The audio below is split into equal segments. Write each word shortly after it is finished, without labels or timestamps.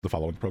The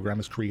following program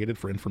is created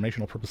for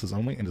informational purposes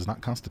only and does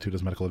not constitute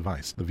as medical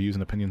advice. The views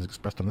and opinions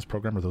expressed on this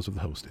program are those of the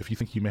host. If you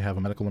think you may have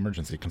a medical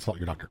emergency, consult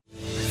your doctor.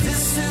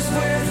 This is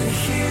where the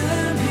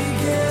healing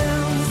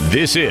begins.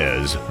 This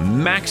is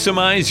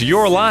Maximize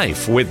Your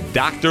Life with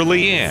Dr.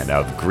 Leanne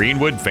of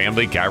Greenwood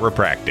Family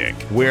Chiropractic,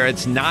 where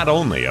it's not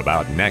only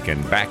about neck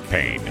and back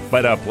pain,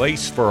 but a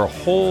place for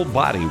whole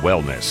body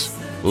wellness.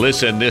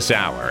 Listen this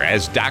hour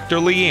as Dr.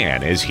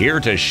 Leanne is here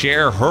to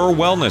share her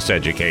wellness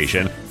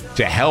education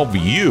to help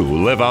you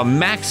live a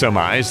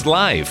maximized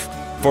life.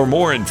 For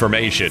more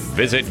information,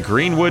 visit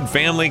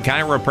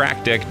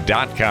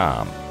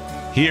greenwoodfamilychiropractic.com.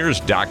 Here's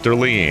Dr.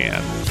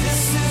 Leanne.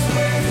 This is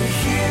where the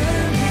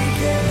healing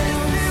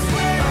begins.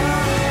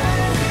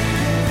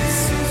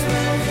 This is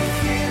where the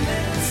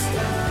healing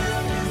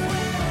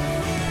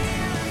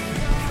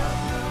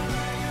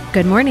starts.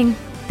 Good morning.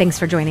 Thanks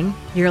for joining.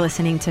 You're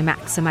listening to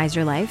Maximize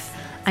Your Life.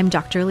 I'm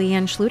Dr.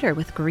 Leanne Schluter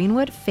with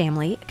Greenwood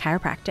Family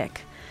Chiropractic.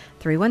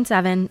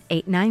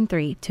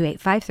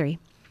 317-893-2853,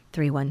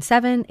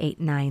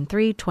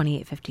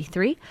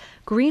 317-893-2853,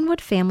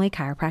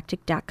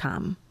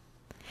 greenwoodfamilychiropractic.com.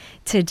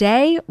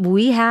 Today,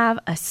 we have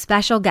a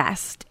special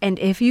guest, and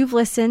if you've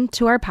listened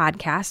to our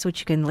podcast, which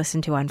you can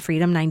listen to on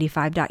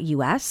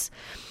freedom95.us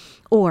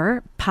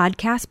or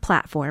podcast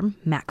platform,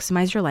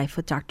 Maximize Your Life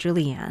with Dr.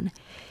 Leanne,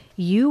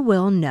 you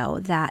will know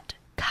that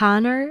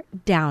Konnor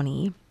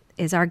Downey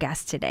is our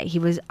guest today. He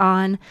was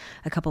on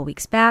a couple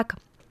weeks back.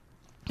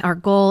 Our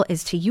goal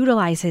is to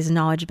utilize his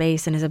knowledge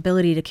base and his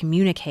ability to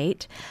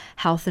communicate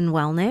health and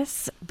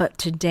wellness. But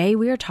today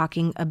we are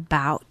talking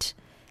about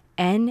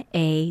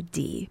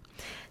NAD.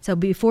 So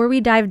before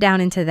we dive down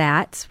into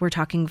that, we're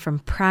talking from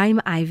Prime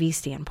IV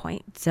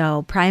standpoint.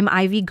 So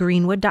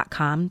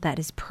primeivgreenwood.com, that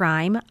is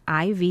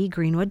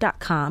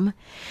primeivgreenwood.com.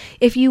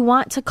 If you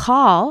want to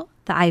call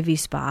the IV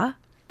Spa,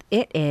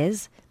 it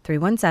is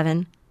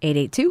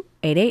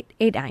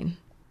 317-882-8889.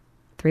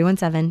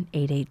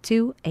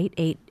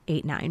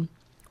 317-882-8889.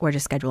 Or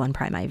just schedule on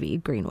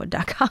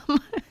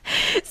primeivgreenwood.com.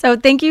 So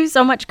thank you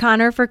so much,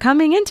 Konnor, for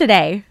coming in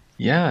today.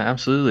 Yeah,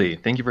 absolutely.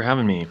 Thank you for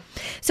having me.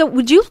 So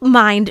would you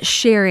mind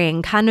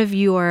sharing kind of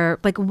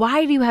your,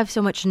 why do you have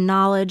so much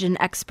knowledge and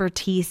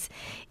expertise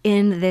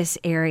in this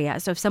area?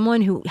 So if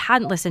someone who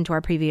hadn't listened to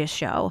our previous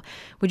show,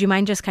 would you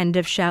mind just kind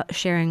of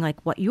sharing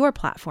what your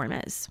platform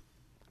is?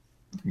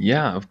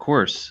 Yeah, of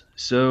course.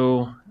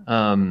 So,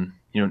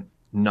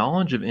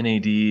 knowledge of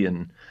NAD,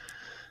 and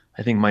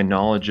I think my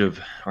knowledge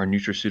of our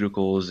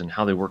nutraceuticals and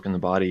how they work in the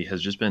body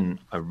has just been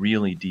a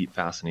really deep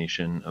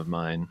fascination of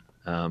mine.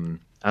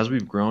 As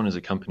we've grown as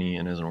a company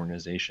and as an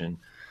organization,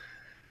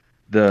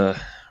 the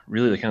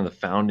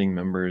founding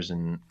members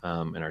and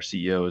our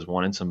CEO has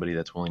wanted somebody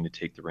that's willing to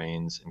take the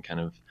reins and kind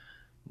of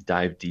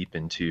dive deep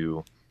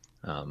into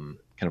kind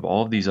of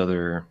all of these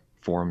other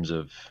forms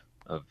of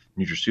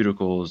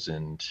nutraceuticals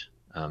and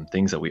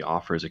things that we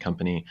offer as a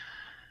company.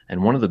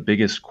 And one of the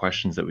biggest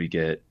questions that we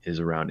get is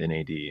around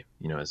NAD,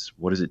 is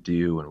what does it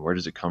do and where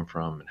does it come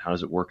from and how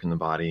does it work in the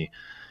body?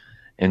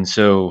 And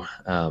so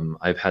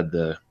I've had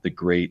the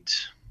great,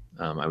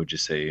 I would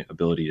just say,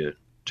 ability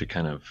to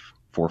kind of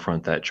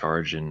forefront that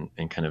charge and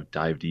kind of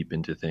dive deep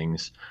into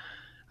things.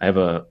 I have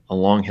a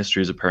long history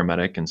as a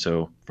paramedic. And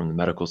so from the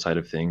medical side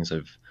of things,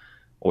 I've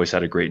always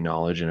had a great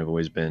knowledge and I've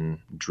always been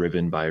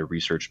driven by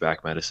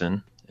research-backed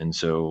medicine. And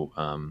so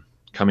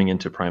coming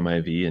into Prime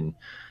IV and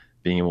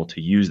being able to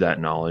use that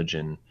knowledge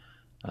and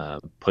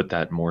put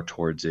that more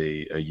towards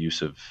a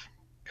use of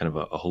kind of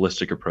a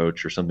holistic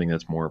approach or something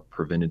that's more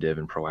preventative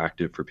and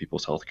proactive for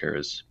people's healthcare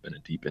has been a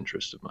deep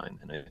interest of mine.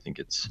 And I think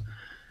it's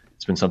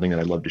been something that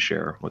I'd love to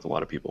share with a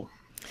lot of people.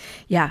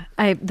 Yeah.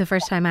 The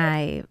first time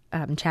I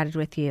chatted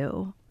with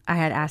you, I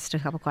had asked a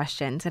couple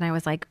questions and I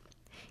was like,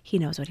 he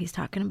knows what he's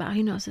talking about.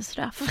 He knows his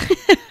stuff.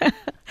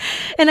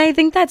 And I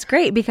think that's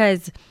great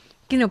because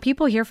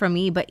people hear from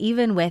me, but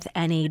even with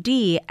NAD,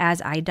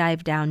 as I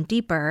dive down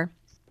deeper,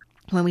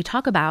 when we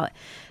talk about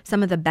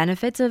some of the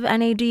benefits of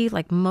NAD,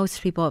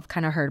 most people have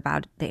kind of heard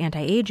about the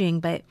anti-aging,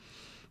 but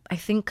I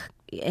think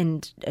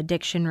in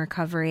addiction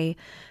recovery,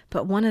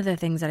 but one of the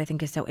things that I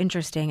think is so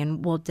interesting,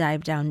 and we'll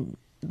dive down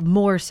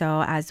more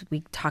so as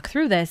we talk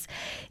through this,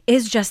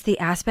 is just the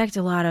aspect,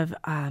 a lot of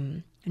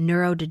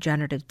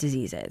neurodegenerative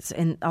diseases.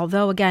 And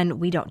although, again,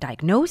 we don't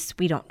diagnose,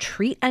 we don't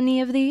treat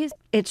any of these,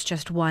 it's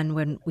just one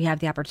when we have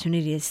the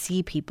opportunity to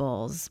see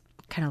people's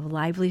kind of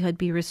livelihood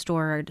be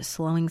restored,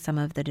 slowing some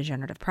of the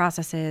degenerative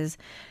processes.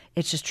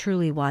 It's just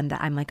truly one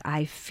that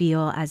I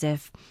feel as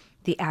if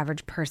the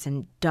average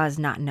person does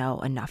not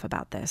know enough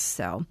about this.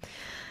 So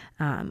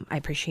I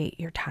appreciate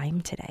your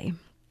time today.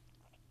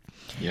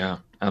 Yeah,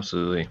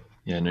 absolutely.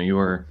 Yeah, no, you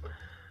are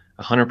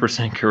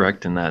 100%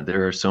 correct in that.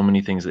 There are so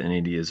many things that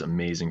NAD is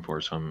amazing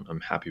for, so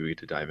I'm happy we get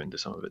to dive into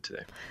some of it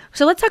today.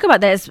 So let's talk about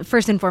this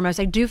first and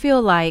foremost. I do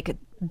feel like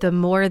the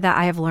more that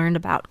I have learned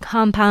about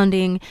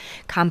compounding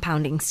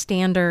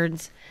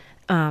standards,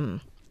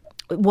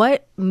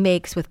 what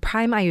makes with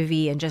Prime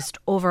IV and just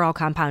overall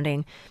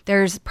compounding,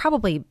 there's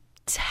probably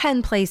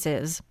 10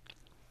 places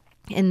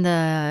in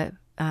the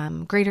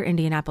greater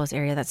Indianapolis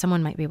area that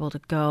someone might be able to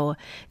go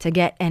to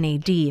get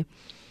NAD,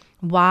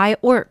 why,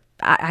 or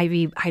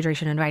IV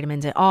hydration and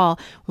vitamins at all,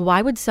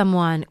 why would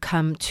someone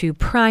come to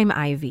Prime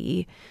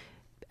IV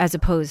as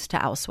opposed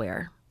to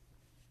elsewhere?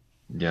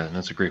 Yeah,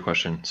 that's a great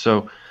question.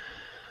 So,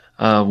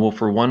 well,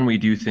 for one, we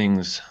do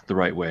things the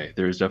right way.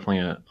 There's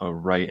definitely a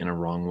right and a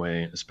wrong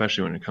way,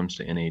 especially when it comes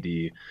to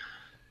NAD.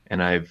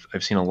 And I've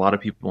seen a lot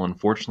of people,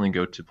 unfortunately,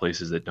 go to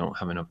places that don't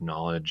have enough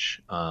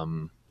knowledge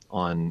on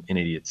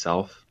NAD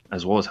itself,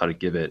 as well as how to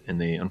give it, and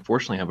they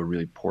unfortunately have a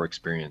really poor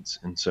experience.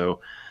 And so,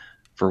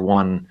 for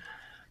one,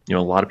 a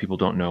lot of people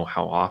don't know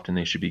how often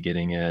they should be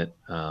getting it,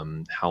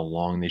 how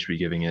long they should be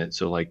giving it.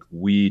 So, like,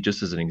 we,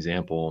 just as an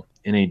example,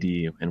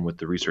 NAD, and with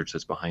the research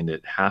that's behind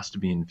it, has to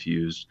be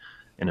infused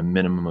in a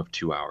minimum of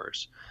 2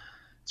 hours.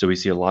 So we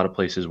see a lot of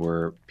places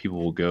where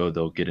people will go,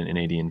 they'll get an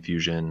NAD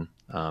infusion.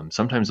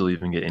 Sometimes they'll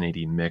even get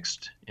NAD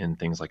mixed in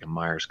things like a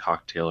Myers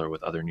cocktail or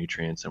with other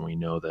nutrients. And we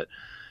know that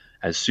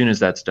as soon as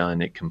that's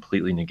done, it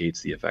completely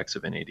negates the effects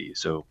of NAD.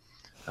 So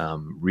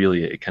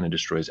really, it kind of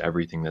destroys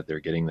everything that they're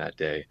getting that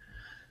day.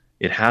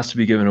 It has to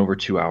be given over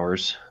 2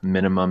 hours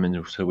minimum.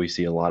 And so we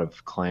see a lot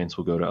of clients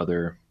will go to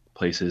other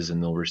places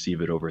and they'll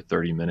receive it over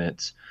 30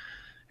 minutes.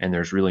 And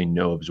there's really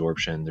no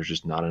absorption. There's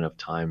just not enough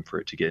time for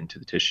it to get into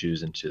the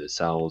tissues, into the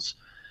cells.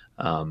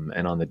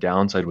 And on the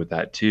downside with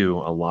that too,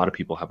 a lot of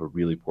people have a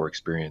really poor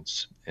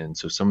experience. And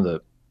so some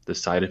of the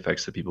side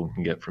effects that people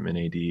can get from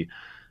NAD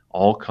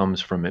all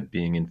comes from it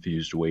being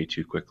infused way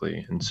too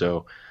quickly. And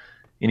so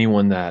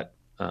anyone that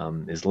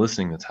is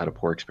listening that's had a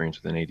poor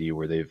experience with NAD,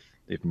 where they've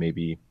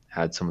maybe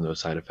had some of those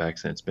side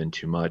effects and it's been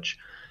too much,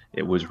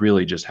 it was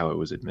really just how it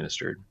was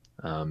administered.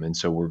 And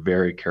so we're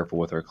very careful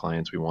with our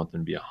clients. We want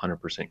them to be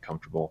 100%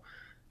 comfortable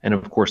and,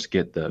 of course,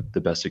 get the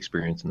best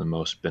experience and the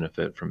most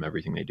benefit from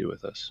everything they do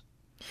with us.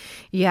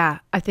 Yeah,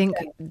 I think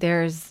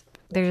there's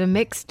a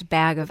mixed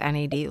bag of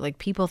NAD. Like,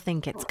 people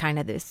think it's kind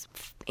of this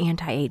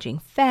anti-aging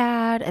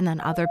fad, and then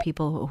other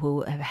people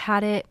who have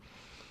had it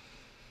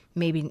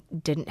maybe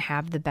didn't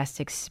have the best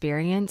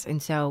experience.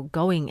 And so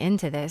going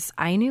into this,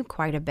 I knew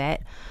quite a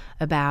bit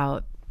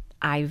about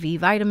IV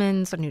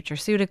vitamins,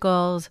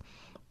 nutraceuticals.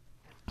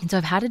 And so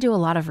I've had to do a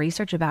lot of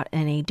research about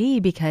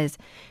NAD because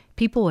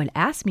people would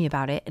ask me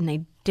about it and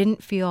they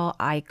didn't feel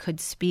I could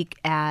speak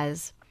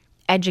as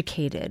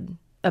educated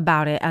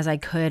about it as I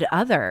could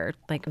other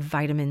like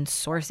vitamin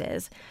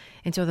sources.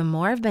 And so the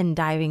more I've been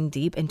diving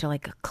deep into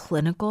like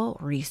clinical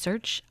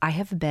research, I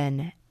have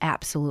been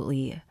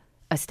absolutely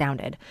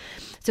astounded.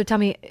 So tell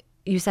me,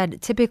 you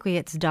said typically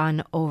it's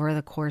done over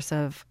the course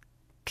of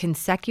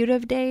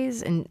consecutive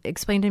days, and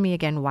explain to me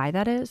again why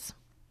that is.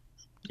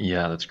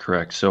 Yeah, that's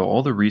correct. So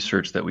all the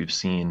research that we've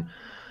seen,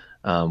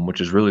 which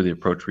is really the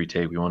approach we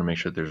take, we want to make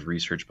sure that there's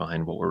research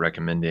behind what we're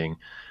recommending.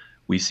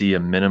 We see a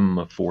minimum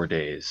of 4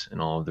 days in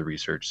all of the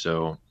research.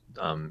 So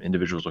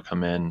individuals will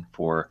come in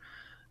for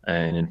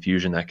an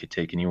infusion that could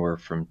take anywhere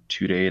from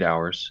 2 to 8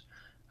 hours,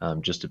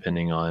 just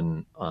depending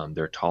on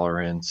their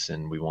tolerance,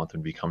 and we want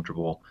them to be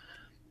comfortable.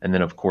 And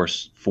then, of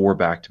course, 4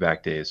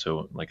 back-to-back days,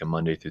 so like a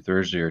Monday through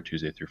Thursday or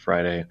Tuesday through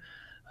Friday.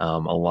 A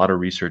lot of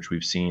research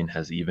we've seen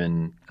has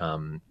even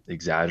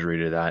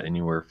exaggerated that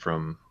anywhere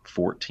from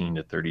 14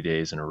 to 30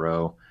 days in a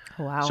row.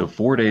 Wow. So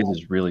 4 days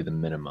is really the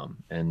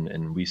minimum.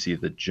 And we see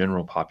the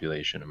general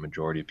population, a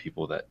majority of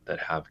people that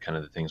have kind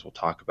of the things we'll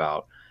talk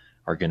about,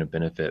 are going to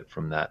benefit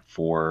from that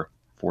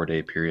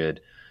 4-day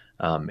period.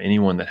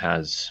 Anyone that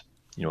has,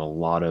 a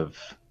lot of,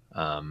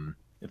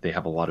 if they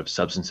have a lot of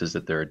substances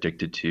that they're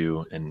addicted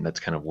to, and that's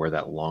kind of where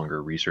that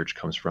longer research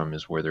comes from,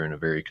 is where they're in a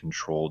very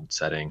controlled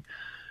setting,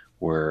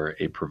 where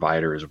a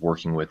provider is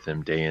working with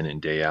them day in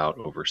and day out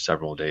over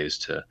several days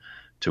to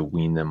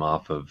wean them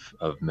off of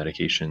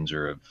medications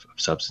or of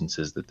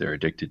substances that they're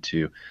addicted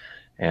to,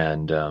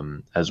 and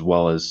as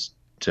well as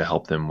to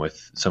help them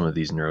with some of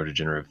these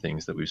neurodegenerative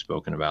things that we've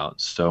spoken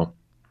about. So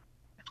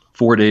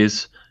 4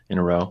 days in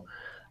a row,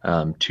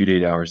 2 to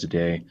 8 hours a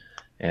day,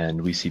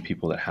 and we see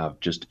people that have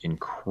just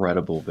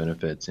incredible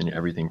benefits in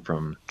everything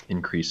from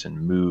increase in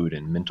mood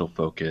and mental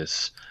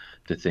focus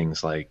to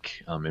things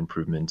like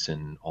improvements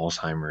in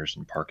Alzheimer's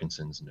and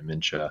Parkinson's and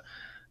dementia,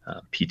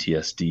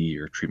 PTSD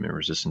or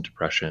treatment-resistant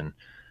depression.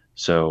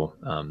 So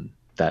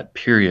that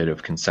period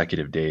of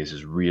consecutive days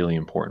is really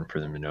important for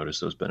them to notice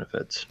those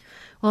benefits.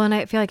 Well, and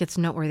I feel like it's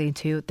noteworthy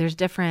too. There's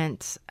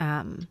different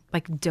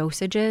like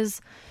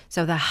dosages.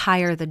 So the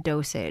higher the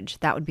dosage,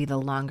 that would be the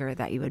longer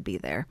that you would be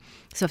there.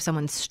 So if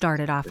someone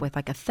started off with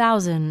like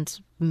 1,000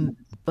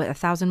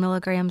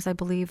 milligrams, I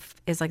believe,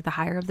 is like the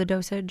higher of the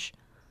dosage.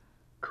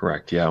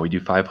 Correct. Yeah, we do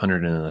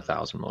 500 and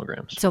 1,000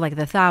 milligrams. So like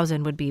the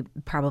 1,000 would be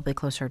probably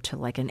closer to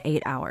like an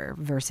 8 hour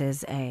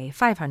versus a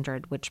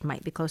 500, which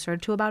might be closer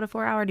to about a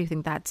 4 hour. Do you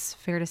think that's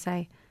fair to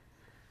say?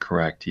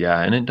 Correct.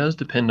 Yeah, and it does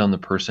depend on the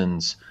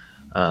person's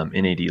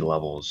NAD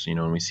levels,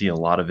 and we see a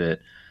lot of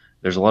it.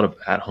 There's a lot of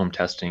at-home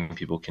testing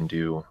people can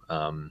do,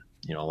 a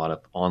lot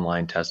of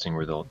online testing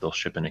where they'll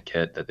ship in a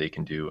kit that they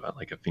can do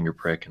like a finger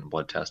prick and a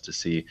blood test to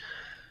see,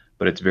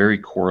 but it's very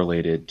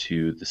correlated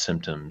to the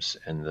symptoms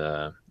and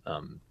the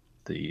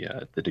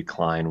the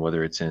decline,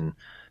 whether it's in,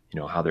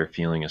 how they're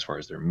feeling as far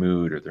as their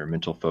mood or their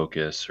mental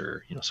focus,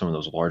 or, some of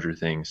those larger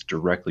things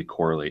directly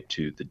correlate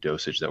to the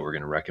dosage that we're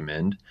going to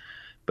recommend.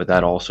 But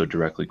that also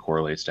directly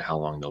correlates to how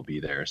long they'll be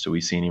there. So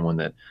we see anyone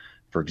that,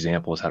 for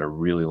example, has had a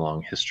really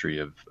long history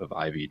of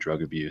IV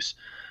drug abuse.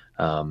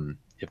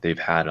 If they've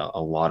had a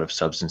lot of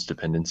substance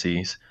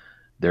dependencies,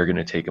 they're going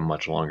to take a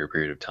much longer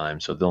period of time.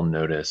 So they'll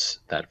notice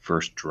that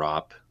first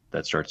drop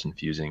that starts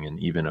infusing, and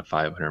even a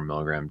 500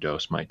 milligram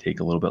dose might take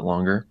a little bit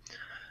longer.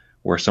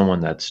 Or someone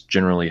that's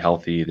generally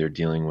healthy, they're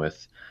dealing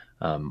with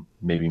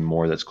maybe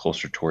more that's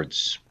closer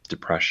towards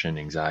depression,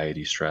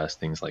 anxiety, stress,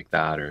 things like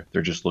that, or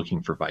they're just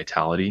looking for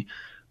vitality,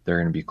 they're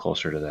going to be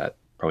closer to that,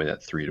 probably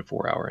that 3 to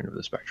 4 hour end of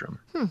the spectrum.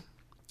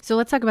 So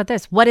let's talk about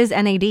this. What is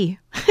NAD?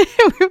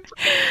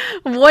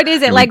 What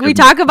is it? Like, we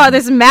talk about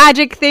this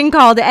magic thing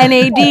called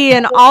NAD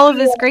and all of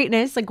this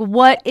greatness. Like,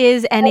 what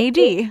is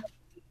NAD?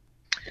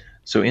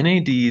 So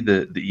NAD,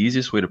 the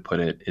easiest way to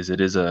put it is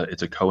it's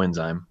a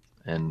coenzyme,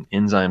 and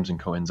enzymes and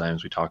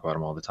coenzymes, we talk about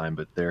them all the time,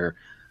 but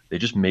they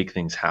just make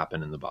things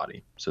happen in the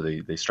body. So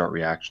they start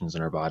reactions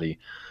in our body.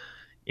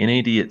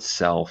 NAD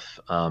itself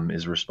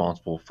is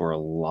responsible for a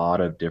lot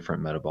of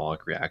different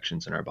metabolic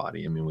reactions in our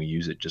body. I mean, we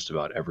use it just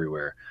about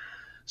everywhere.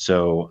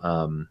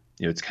 So,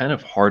 it's kind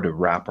of hard to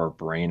wrap our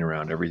brain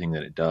around everything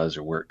that it does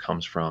or where it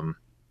comes from.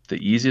 The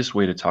easiest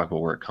way to talk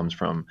about where it comes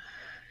from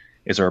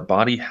is our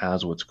body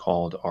has what's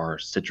called our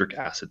citric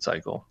acid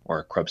cycle, or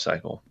our Krebs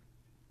cycle.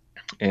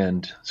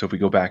 And so if we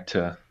go back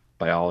to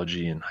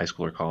biology in high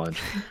school or college,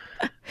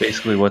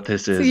 basically what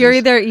this is. So you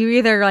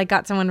either like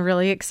got someone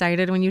really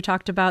excited when you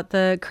talked about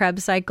the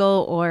Krebs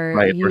cycle, or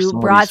right, you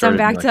brought them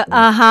back to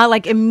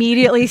like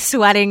immediately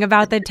sweating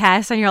about the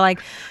test, and you're like,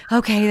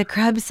 okay, the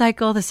Krebs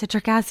cycle, the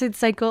citric acid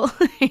cycle.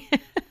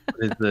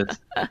 Is this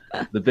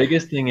the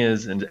biggest thing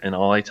is, and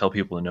all I tell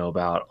people to know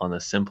about on the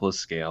simplest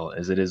scale,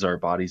 is it is our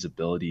body's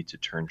ability to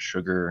turn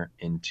sugar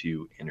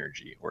into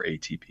energy, or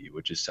ATP,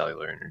 which is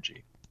cellular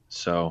energy.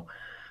 So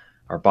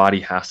our body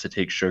has to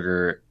take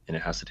sugar, and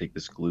it has to take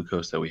this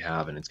glucose that we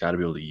have, and it's got to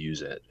be able to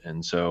use it.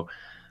 And so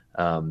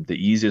the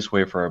easiest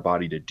way for our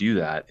body to do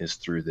that is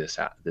through this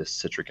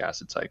citric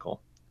acid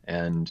cycle.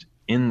 And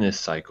in this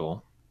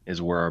cycle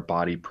is where our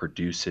body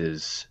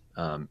produces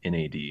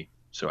NAD.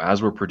 So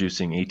as we're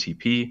producing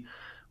ATP,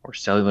 or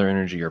cellular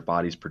energy, our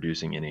body's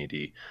producing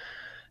NAD.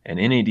 And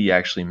NAD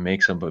actually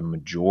makes up a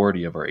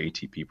majority of our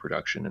ATP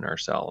production in our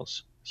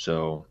cells.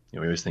 So we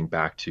always think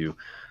back to,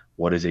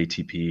 what is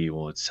ATP?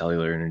 Well, it's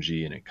cellular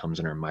energy, and it comes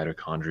in our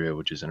mitochondria,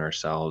 which is in our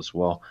cells.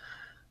 Well,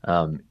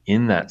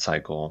 in that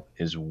cycle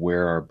is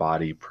where our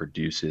body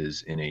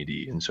produces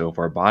NAD. And so if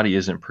our body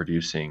isn't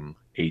producing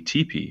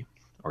ATP,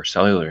 or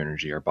cellular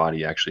energy, our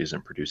body actually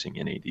isn't producing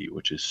NAD,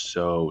 which is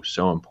so,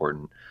 so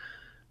important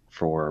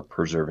for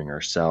preserving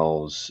our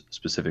cells,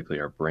 specifically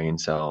our brain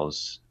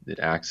cells. It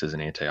acts as an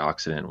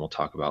antioxidant. We'll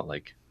talk about,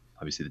 like,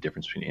 obviously the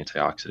difference between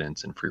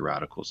antioxidants and free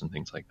radicals and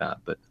things like that.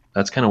 But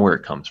that's kind of where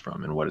it comes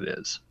from and what it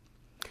is.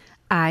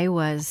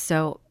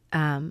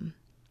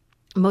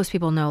 Most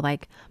people know,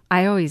 like,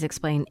 I always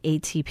explain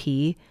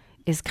ATP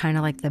is kind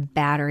of like the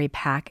battery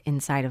pack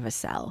inside of a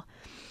cell.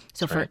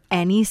 So for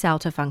any cell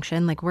to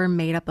function, like, we're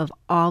made up of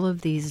all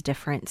of these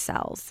different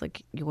cells,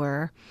 like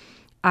your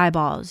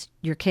eyeballs,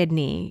 your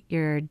kidney,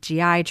 your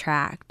GI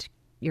tract,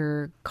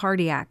 your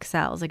cardiac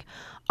cells, like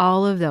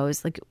all of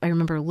those. Like, I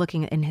remember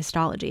looking in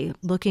histology,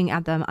 looking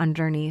at them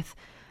underneath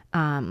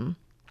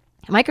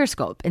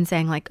microscope and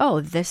saying, like,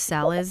 oh, this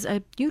cell is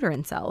a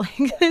uterine cell.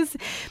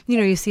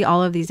 You see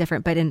all of these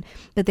different,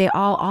 but they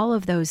all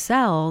of those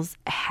cells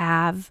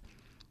have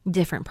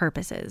different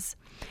purposes.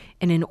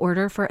 And in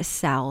order for a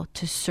cell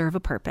to serve a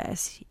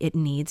purpose, it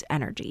needs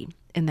energy.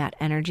 And that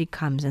energy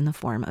comes in the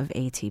form of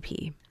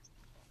ATP.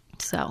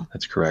 So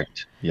that's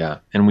correct. Yeah.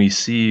 And we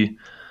see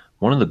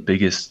one of the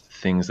biggest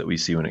things that we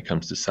see when it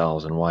comes to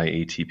cells, and why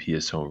ATP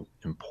is so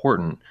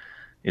important,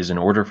 is in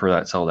order for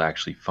that cell to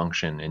actually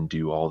function and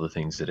do all the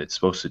things that it's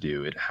supposed to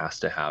do, it has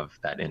to have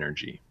that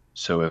energy.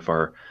 So if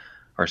our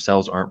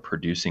cells aren't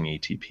producing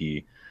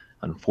ATP,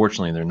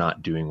 unfortunately, they're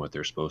not doing what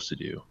they're supposed to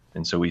do.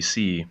 And so we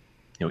see,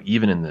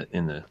 even in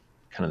the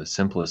kind of the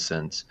simplest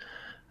sense,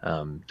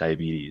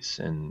 diabetes,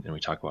 and we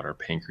talk about our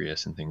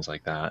pancreas and things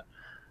like that.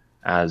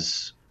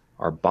 As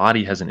our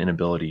body has an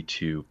inability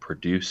to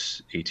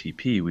produce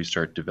ATP, we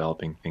start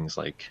developing things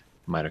like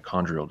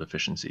mitochondrial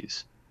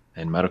deficiencies.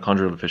 And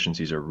mitochondrial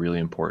deficiencies are really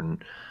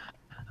important.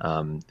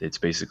 It's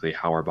basically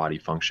how our body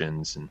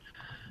functions.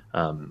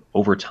 And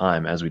over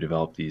time, as we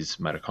develop these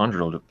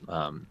mitochondrial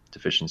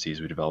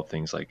deficiencies, we develop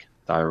things like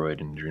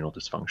thyroid and adrenal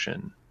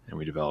dysfunction, and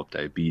we develop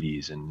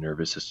diabetes and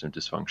nervous system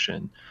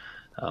dysfunction,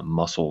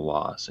 muscle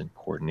loss, and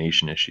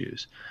coordination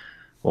issues.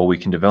 Well, we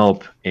can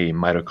develop a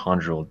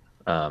mitochondrial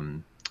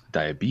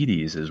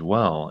diabetes as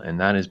well, and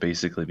that is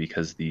basically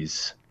because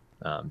these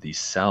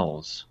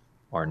cells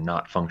are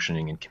not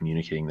functioning and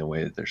communicating the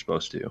way that they're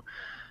supposed to.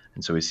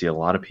 And so we see a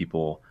lot of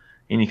people,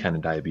 any kind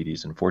of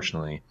diabetes,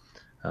 unfortunately,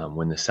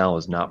 when the cell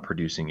is not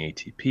producing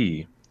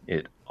ATP,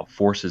 it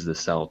forces the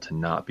cell to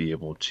not be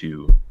able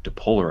to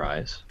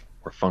depolarize,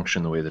 or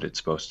function the way that it's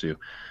supposed to.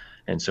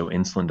 And so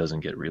insulin doesn't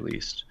get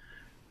released.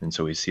 And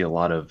so we see a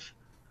lot of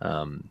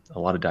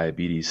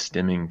diabetes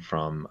stemming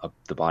from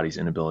the body's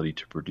inability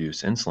to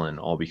produce insulin,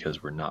 all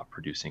because we're not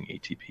producing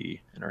ATP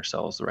in our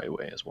cells the right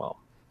way as well.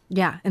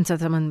 Yeah. And so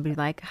someone would be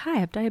like, hi, I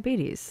have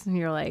diabetes. And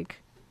you're like,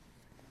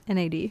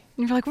 NAD. And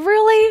you're like,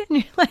 really? And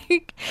you're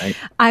like,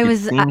 It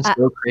seems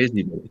so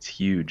crazy, but it's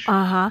huge.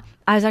 I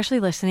was actually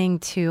listening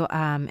to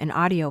an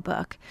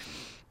audiobook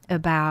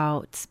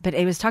but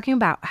it was talking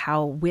about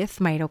how with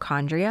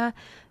mitochondria,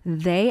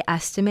 they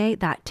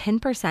estimate that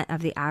 10% of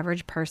the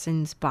average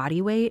person's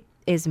body weight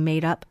is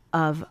made up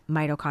of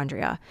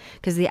mitochondria,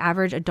 because the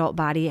average adult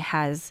body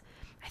has,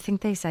 I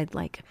think they said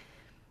like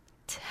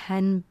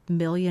 10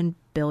 million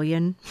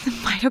billion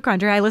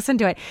mitochondria. I listened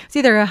to it. It's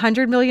either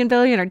 100 million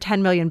billion or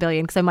 10 million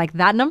billion, because I'm like,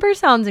 that number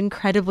sounds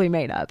incredibly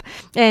made up.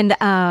 And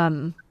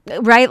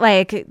right,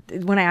 like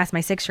when I asked my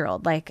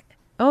 6-year-old, like,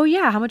 oh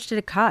yeah, how much did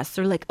it cost?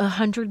 They're like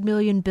 100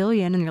 million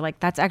billion. And you're like,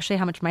 that's actually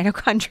how much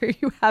mitochondria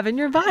you have in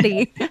your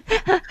body.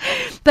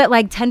 But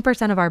like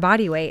 10% of our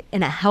body weight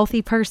in a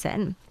healthy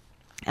person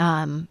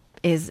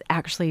is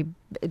actually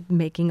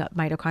making up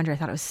mitochondria. I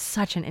thought it was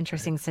such an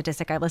interesting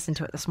statistic. I listened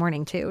to it this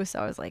morning too. So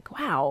I was like,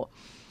 wow.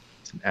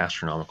 It's an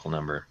astronomical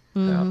number.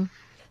 Mm-hmm. Yeah.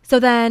 So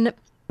then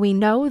we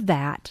know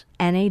that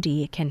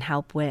NAD can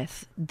help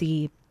with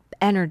the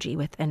energy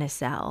within a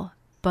cell.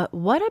 But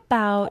what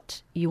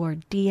about your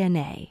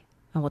DNA?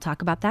 And we'll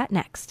talk about that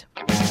next.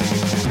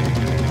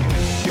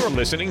 You're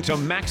listening to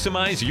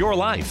Maximize Your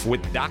Life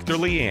with Dr.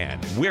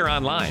 Leanne. We're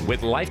online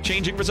with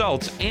life-changing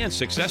results and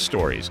success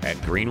stories at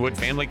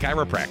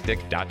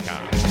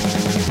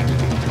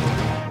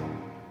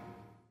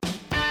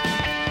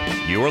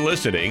greenwoodfamilychiropractic.com. You're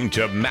listening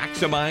to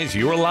Maximize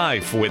Your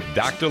Life with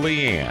Dr.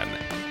 Leanne.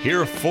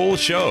 Hear full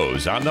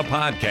shows on the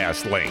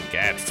podcast link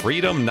at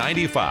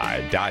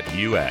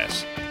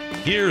freedom95.us.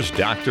 Here's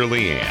Dr.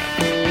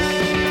 Leanne.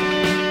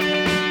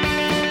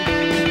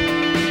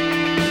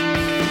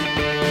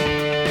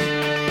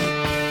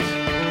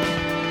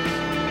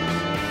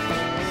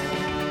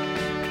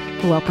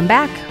 Welcome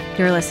back.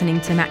 You're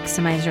listening to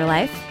Maximize Your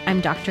Life.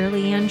 I'm Dr.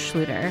 Leanne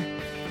Schluter,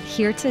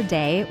 here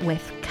today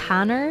with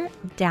Konnor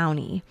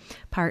Downey,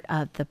 part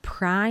of the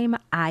Prime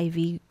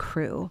IV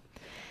crew.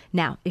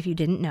 Now, if you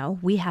didn't know,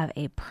 we have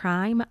a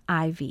Prime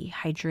IV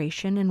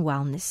hydration and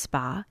wellness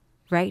spa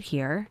right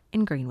here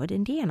in Greenwood,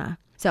 Indiana.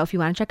 So if you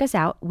want to check us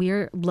out,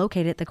 we're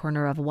located at the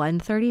corner of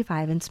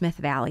 135 and Smith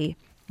Valley,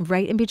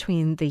 right in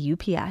between the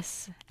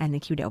UPS and the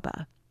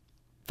Qdoba.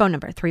 Phone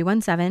number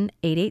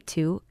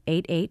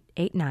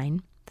 317-882-8889.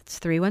 That's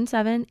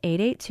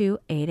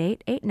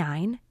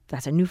 317-882-8889.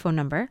 That's a new phone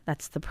number.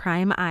 That's the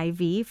Prime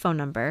IV phone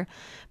number.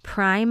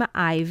 Prime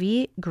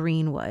IV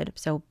Greenwood.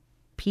 So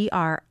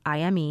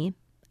PRIME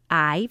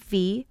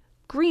IV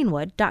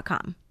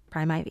Greenwood.com.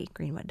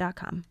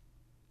 PrimeIVGreenwood.com.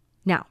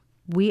 Now,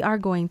 we are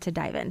going to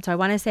dive in. So I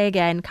want to say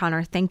again,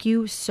 Konnor, thank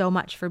you so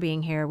much for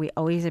being here. We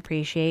always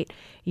appreciate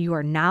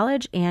your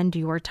knowledge and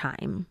your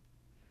time.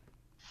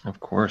 Of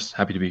course.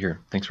 Happy to be here.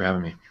 Thanks for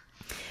having me.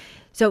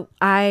 So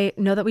I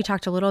know that we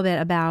talked a little bit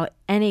about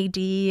NAD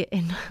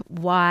and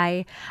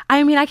why.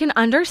 I mean, I can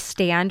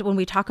understand when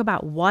we talk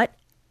about what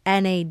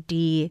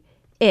NAD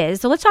is.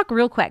 So let's talk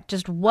real quick.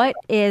 Just what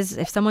is,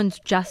 if someone's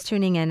just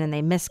tuning in and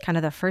they missed kind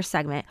of the first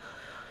segment,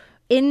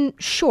 in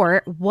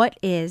short, what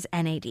is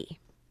NAD?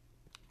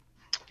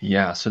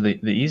 Yeah. So the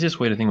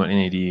easiest way to think about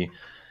NAD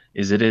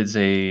is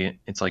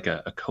it's like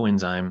a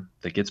coenzyme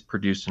that gets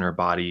produced in our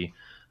body,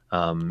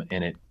 and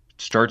it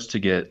starts to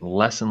get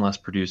less and less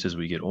produced as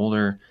we get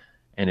older.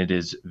 And it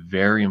is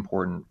very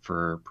important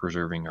for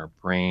preserving our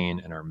brain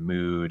and our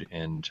mood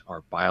and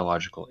our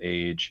biological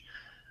age.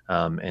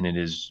 And it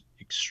is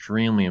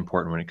extremely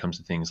important when it comes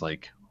to things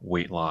like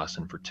weight loss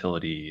and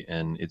fertility.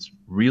 And it's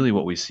really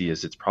what we see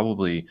is it's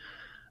probably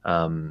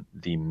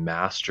the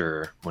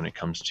master when it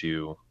comes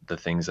to the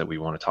things that we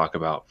want to talk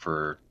about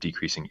for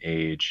decreasing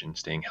age and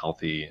staying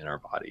healthy in our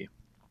body.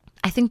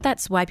 I think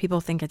that's why people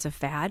think it's a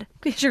fad,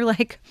 because you're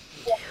like,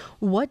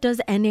 what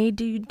does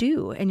NAD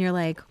do? And you're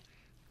like,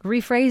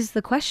 rephrase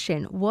the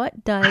question.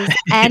 What does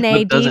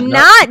NAD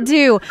not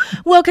do?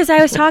 Well, because I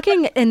was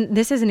talking, and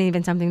this isn't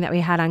even something that we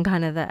had on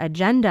kind of the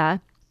agenda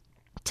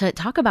to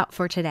talk about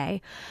for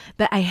today,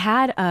 but I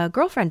had a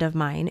girlfriend of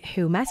mine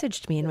who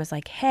messaged me and was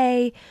like,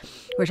 hey,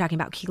 we're talking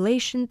about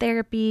chelation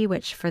therapy,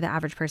 which for the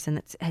average person,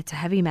 it's a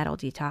heavy metal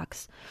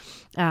detox.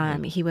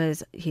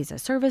 He's a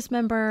service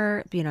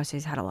member, so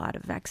he's had a lot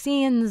of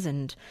vaccines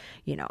and,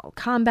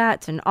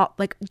 combats and all,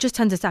 like just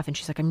tons of stuff. And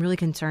she's like, I'm really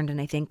concerned. And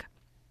I said,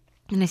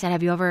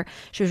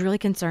 she was really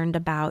concerned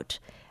about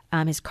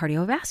his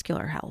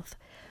cardiovascular health.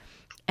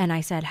 And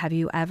I said, have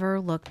you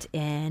ever looked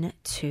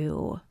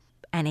into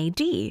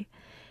NAD?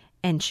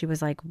 And she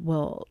was like,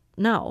 well,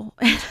 no.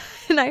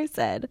 And I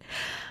said,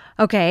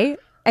 okay.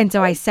 And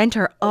so I sent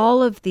her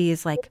all of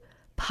these like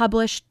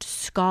published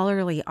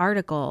scholarly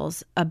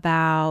articles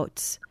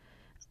about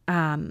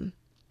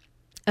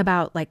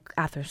about like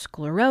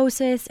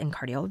atherosclerosis and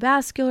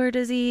cardiovascular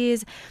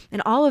disease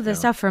and all of this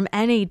stuff from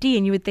NAD.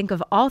 And you would think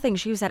of all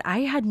things. She said, I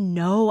had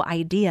no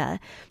idea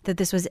that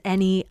this was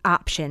any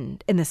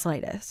option in the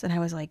slightest. And I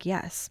was like,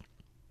 yes.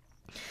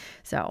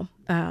 So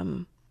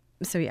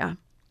yeah.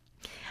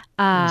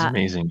 It's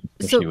amazing,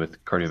 especially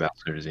with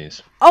cardiovascular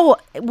disease. Oh,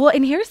 well,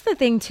 and here's the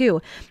thing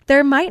too.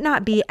 There might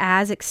not be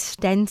as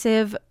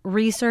extensive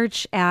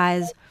research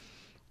as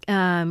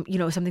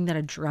something that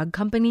a drug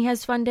company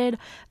has funded,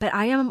 but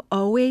I am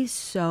always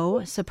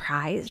so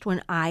surprised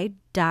when I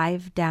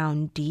dive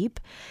down deep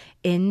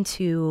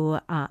into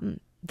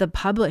the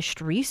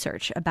published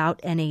research about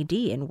NAD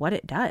and what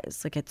it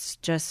does. Like, it's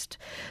just,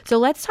 so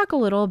let's talk a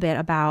little bit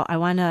about, I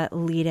want to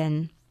lead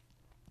in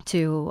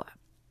to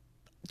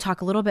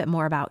talk a little bit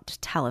more about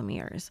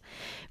telomeres,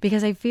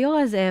 because I feel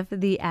as if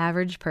the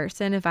average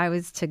person, if I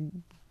was to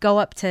go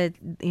up to,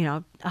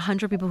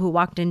 100 people who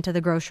walked into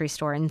the grocery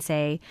store and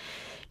say,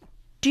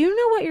 do you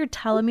know what your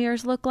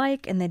telomeres look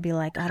like? And they'd be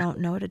like, I don't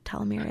know what a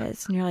telomere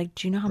is. And you're like,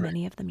 do you know how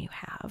many of them you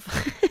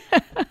have?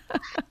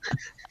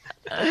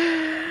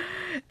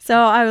 So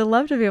I would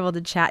love to be able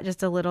to chat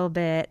just a little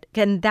bit.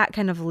 And that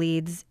kind of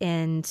leads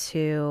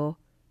into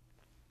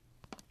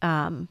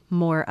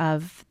more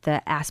of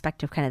the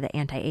aspect of kind of the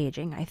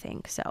anti-aging, I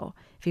think. So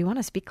if you want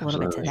to speak a little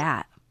bit to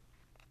that.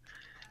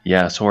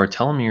 Yeah, so our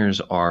telomeres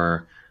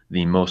are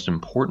the most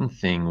important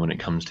thing when it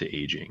comes to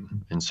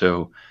aging. And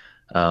so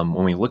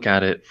when we look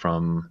at it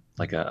from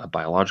like a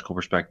biological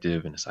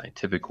perspective in a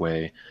scientific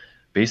way,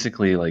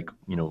 basically like,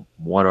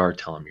 what are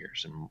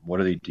telomeres and what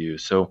do they do?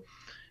 So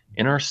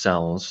in our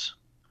cells,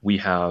 we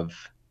have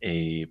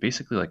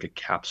basically like a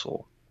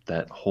capsule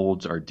that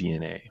holds our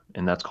DNA,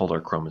 and that's called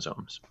our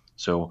chromosomes.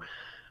 So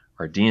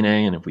our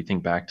DNA, and if we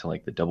think back to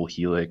like the double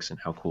helix and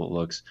how cool it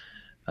looks,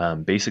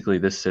 basically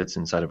this sits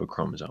inside of a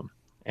chromosome,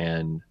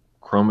 and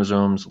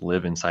chromosomes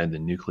live inside the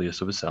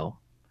nucleus of a cell.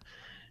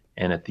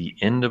 And at the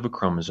end of a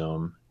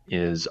chromosome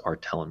is our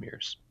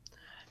telomeres.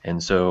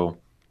 And so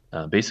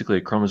basically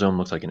a chromosome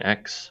looks like an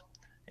X,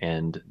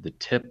 and the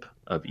tip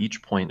of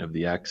each point of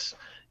the X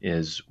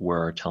is where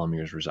our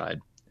telomeres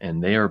reside.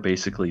 And they are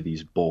basically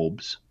these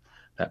bulbs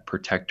that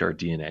protect our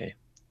DNA.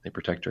 They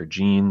protect our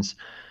genes.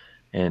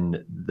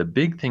 And the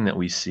big thing that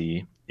we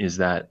see is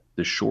that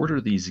the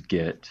shorter these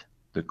get,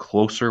 the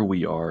closer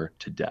we are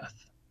to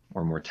death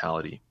or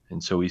mortality.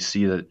 And so we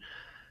see that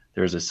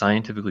there's a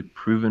scientifically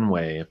proven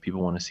way, if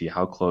people want to see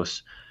how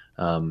close,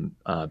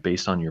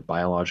 based on your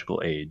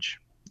biological age,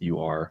 you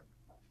are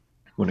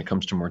when it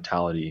comes to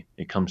mortality,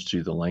 it comes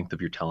to the length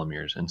of your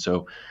telomeres. And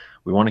so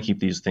we want to keep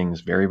these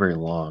things very, very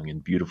long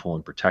and beautiful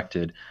and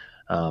protected,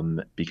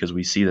 because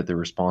we see that they're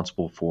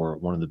responsible for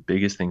one of the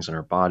biggest things in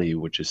our body,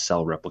 which is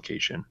cell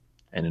replication.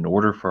 And in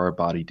order for our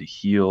body to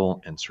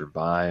heal and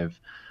survive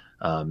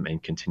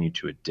and continue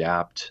to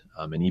adapt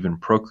and even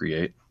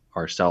procreate,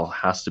 our cell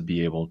has to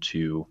be able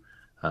to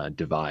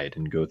divide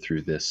and go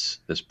through this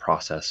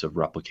process of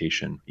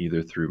replication,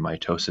 either through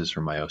mitosis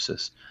or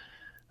meiosis.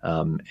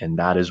 And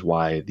that is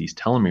why these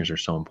telomeres are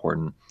so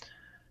important.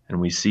 And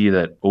we see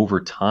that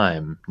over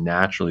time,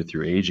 naturally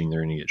through aging,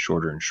 they're going to get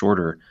shorter and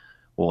shorter.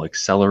 Well,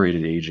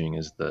 accelerated aging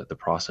is the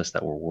process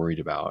that we're worried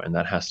about. And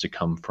that has to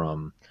come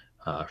from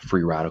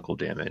free radical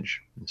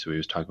damage. And so we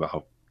was talking about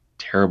how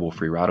terrible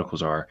free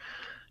radicals are.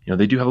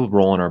 They do have a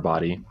role in our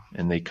body,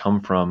 and they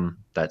come from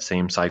that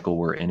same cycle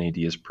where NAD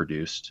is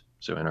produced.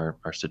 So in our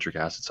citric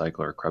acid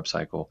cycle or Krebs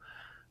cycle,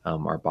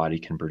 our body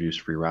can produce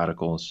free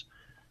radicals.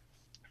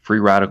 Free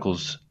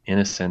radicals, in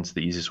a sense,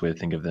 the easiest way to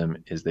think of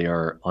them is they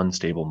are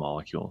unstable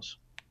molecules.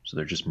 So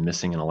they're just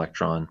missing an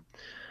electron.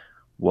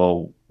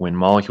 Well, when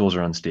molecules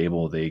are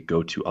unstable, they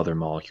go to other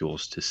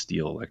molecules to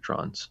steal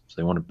electrons. So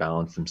they want to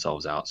balance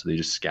themselves out. So they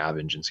just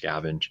scavenge and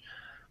scavenge.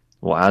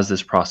 Well, as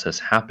this process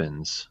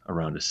happens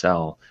around a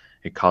cell,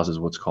 it causes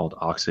what's called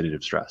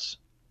oxidative stress.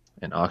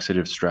 And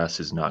oxidative stress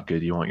is not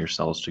good. You want your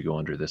cells to go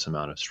under this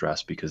amount of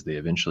stress because they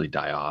eventually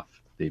die off.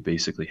 They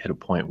basically hit a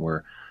point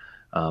where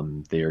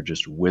they are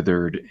just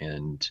withered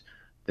and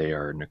they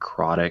are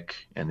necrotic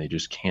and they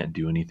just can't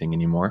do anything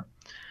anymore.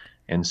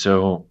 And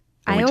so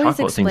I always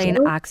explain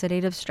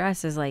oxidative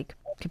stress is like,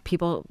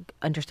 people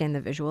understand the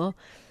visual.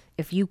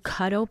 If you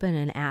cut open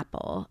an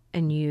apple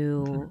and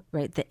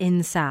the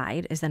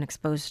inside is then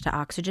exposed to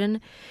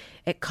oxygen,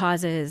 it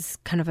causes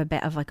kind of a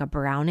bit of like a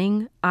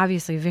browning,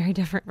 obviously very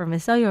different from a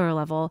cellular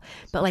level,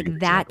 but like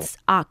that's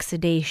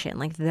oxidation,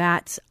 like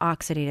that's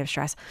oxidative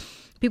stress.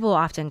 People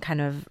often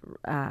kind of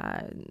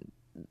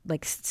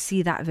like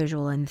see that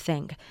visual and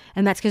think,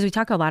 and that's because we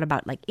talk a lot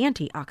about like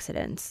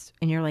antioxidants,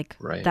 and you're like,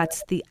 right.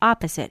 That's the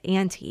opposite.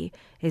 Anti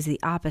is the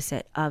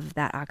opposite of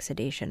that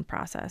oxidation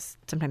process.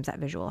 Sometimes that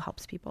visual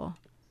helps people.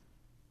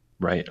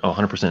 Right.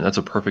 100%. That's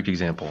a perfect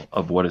example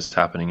of what is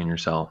happening in your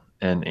cell.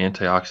 And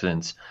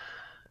antioxidants,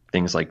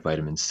 things like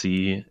vitamin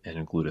C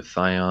and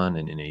glutathione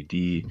and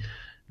NAD,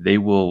 they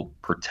will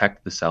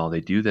protect the cell.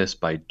 They do this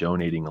by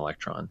donating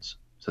electrons.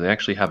 So they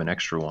actually have an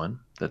extra one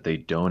that they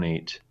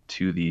donate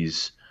to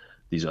these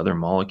other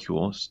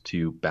molecules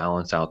to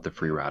balance out the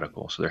free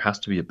radical. So there has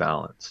to be a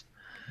balance.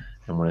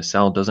 And when a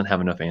cell doesn't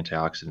have enough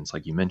antioxidants,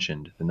 like you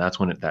mentioned, then that's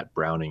when that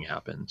browning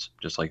happens,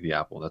 just like the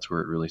apple. That's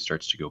where it really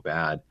starts to go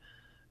bad.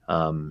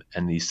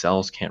 And these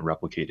cells can't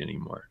replicate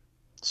anymore.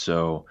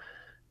 So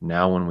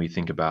now when we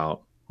think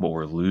about what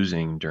we're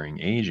losing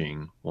during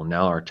aging, well,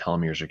 now our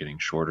telomeres are getting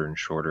shorter and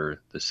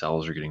shorter. The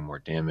cells are getting more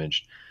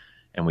damaged,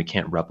 and we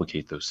can't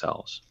replicate those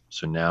cells.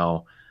 So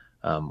now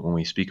when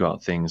we speak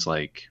about things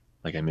like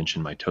I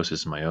mentioned,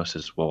 mitosis and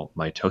meiosis, well,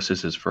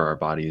 mitosis is for our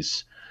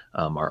body's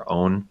our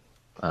own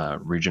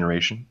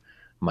regeneration.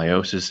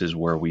 Meiosis is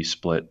where we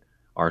split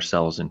our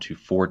cells into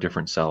 4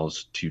 different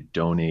cells to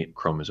donate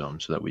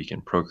chromosomes so that we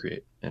can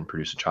procreate and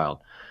produce a child.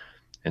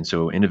 And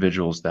so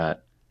individuals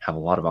that have a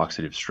lot of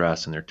oxidative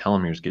stress and their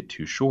telomeres get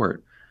too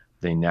short,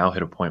 they now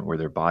hit a point where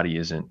their body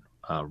isn't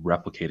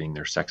replicating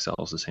their sex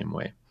cells the same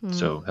way.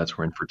 So that's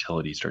where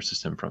infertility starts to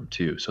stem from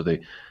too. So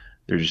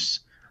there's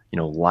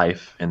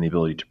life and the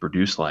ability to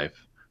produce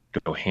life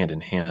go hand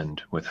in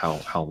hand with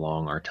how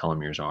long our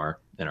telomeres are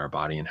in our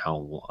body and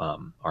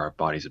how our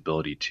body's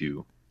ability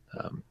to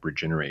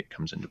regenerate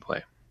comes into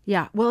play.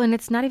 Yeah. Well, and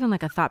it's not even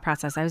like a thought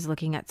process. I was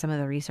looking at some of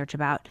the research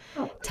about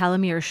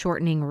telomere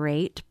shortening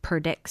rate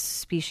predicts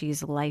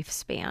species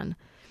lifespan.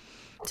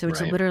 So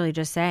it's Right. literally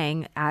just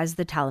saying as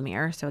the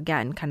telomere, so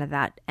again, kind of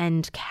that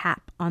end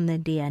cap on the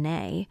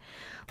DNA,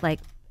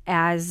 like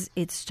as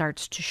it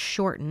starts to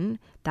shorten,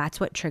 that's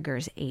what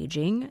triggers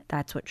aging.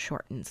 That's what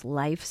shortens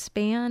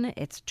lifespan.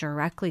 It's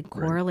directly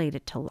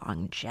correlated to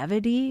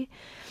longevity.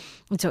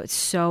 And so it's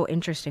so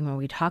interesting when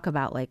we talk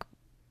about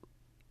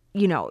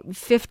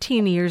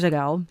 15 years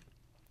ago,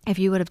 if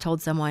you would have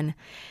told someone,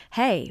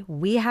 hey,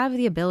 we have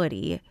the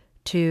ability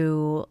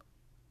to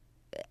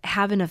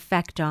have an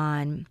effect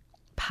on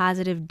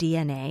positive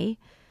DNA,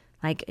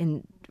 like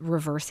in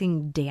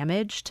reversing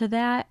damage to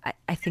that,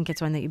 I think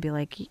it's one that you'd be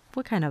like,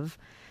 what kind of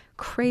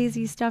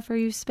crazy stuff are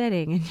you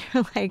spitting? And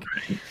you're like,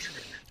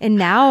 and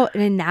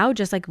now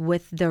just like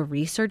with the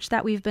research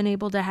that we've been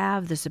able to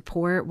have, the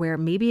support where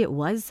maybe it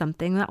was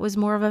something that was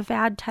more of a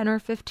fad 10 or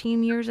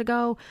 15 years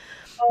ago,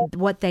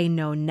 what they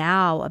know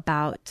now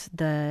about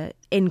the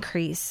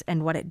increase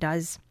and what it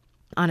does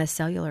on a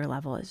cellular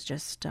level is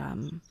just,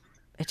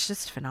 it's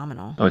just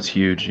phenomenal. Oh, it's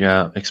huge.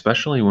 Yeah.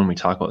 Especially when we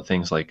talk about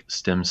things like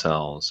stem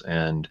cells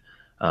and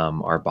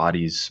our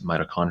body's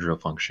mitochondrial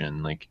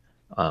function, like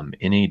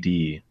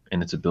NAD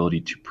and its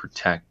ability to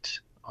protect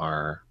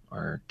our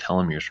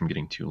telomeres from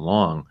getting too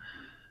long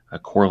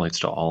correlates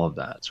to all of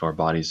that. So our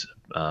body's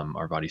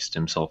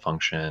stem cell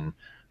function,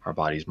 our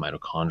body's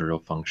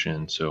mitochondrial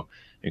function. So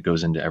it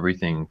goes into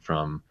everything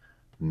from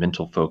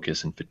mental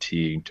focus and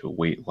fatigue to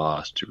weight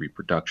loss to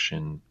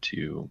reproduction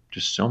to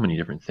just so many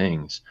different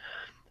things.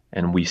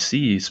 And we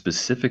see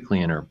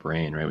specifically in our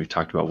brain, right? We've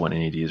talked about what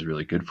NAD is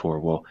really good for.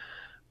 Well,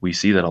 we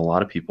see that a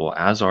lot of people,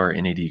 as our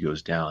NAD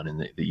goes down, and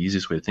the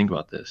easiest way to think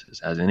about this is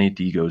as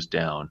NAD goes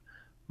down,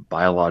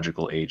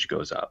 biological age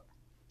goes up.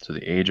 So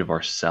the age of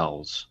our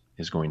cells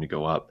is going to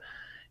go up.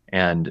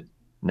 And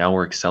now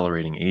we're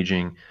accelerating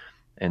aging.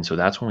 And so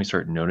that's when we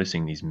start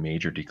noticing these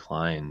major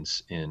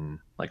declines in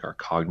like our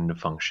cognitive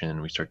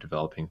function. We start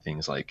developing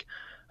things like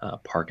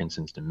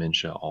Parkinson's,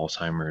 dementia,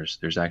 Alzheimer's.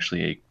 There's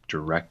actually a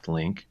direct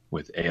link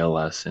with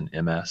ALS and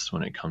MS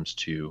when it comes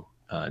to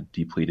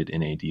depleted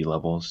NAD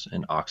levels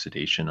and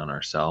oxidation on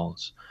our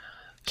cells.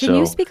 Can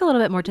you speak a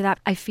little bit more to that?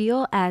 I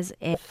feel as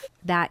if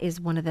that is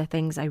one of the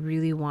things I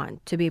really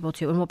want to be able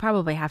to, and we'll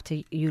probably have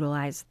to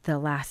utilize the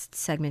last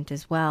segment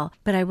as well,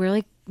 but I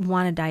really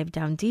want to dive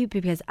down deep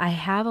because I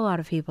have a lot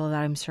of people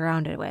that I'm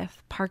surrounded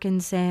with,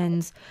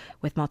 Parkinson's,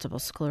 with multiple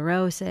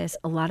sclerosis,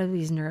 a lot of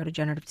these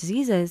neurodegenerative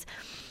diseases.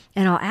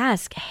 And I'll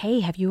ask,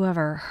 hey, have you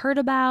ever heard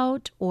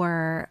about,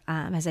 or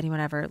has anyone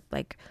ever,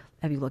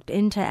 have you looked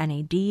into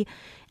NAD?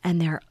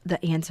 And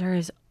the answer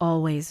is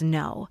always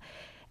no.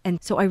 And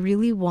so I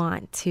really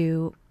want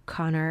to,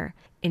 Konnor,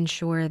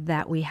 ensure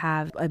that we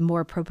have a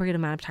more appropriate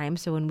amount of time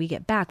so when we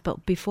get back.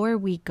 But before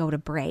we go to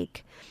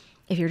break,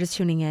 if you're just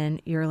tuning in,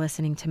 you're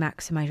listening to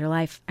Maximize Your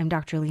Life. I'm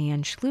Dr.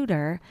 Leanne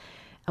Schluter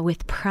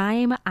with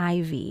Prime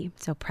IV.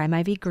 So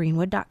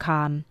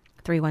primevgreenwood.com,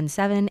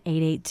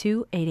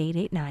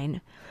 317-882-8889.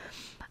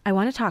 I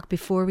want to talk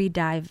before we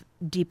dive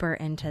deeper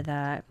into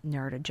the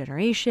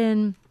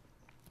neurodegeneration,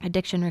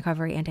 addiction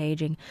recovery,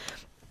 anti-aging,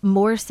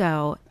 more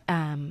so,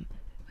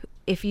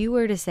 if you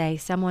were to say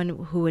someone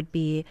who would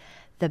be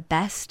the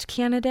best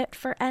candidate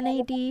for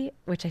NAD,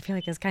 which I feel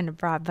like is kind of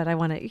broad, but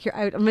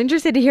I'm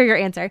interested to hear your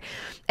answer.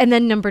 And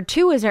then number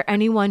 2, is there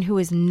anyone who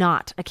is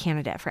not a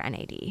candidate for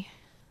NAD?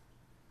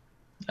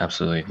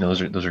 Absolutely. No,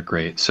 those are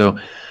great. So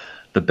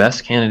the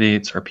best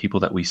candidates are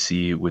people that we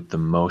see with the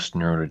most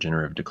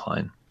neurodegenerative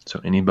decline. So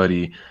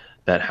anybody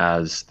that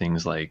has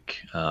things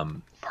like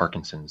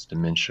Parkinson's,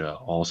 dementia,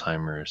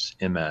 Alzheimer's,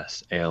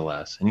 MS,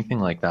 ALS, anything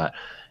like that,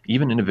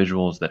 even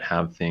individuals that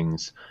have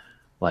things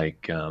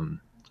like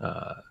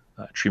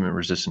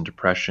treatment-resistant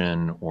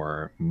depression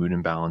or mood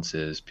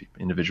imbalances,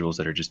 individuals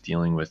that are just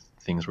dealing with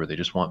things where they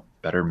just want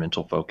better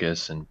mental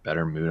focus and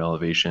better mood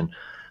elevation,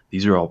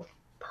 these are all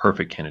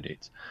perfect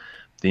candidates.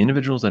 The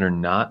individuals that are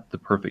not the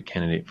perfect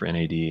candidate for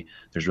NAD,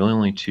 there's really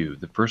only two.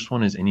 The first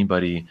one is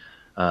anybody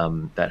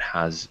that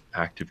has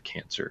active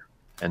cancer.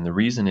 And the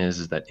reason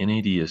is that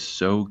NAD is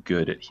so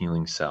good at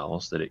healing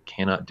cells that it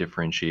cannot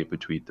differentiate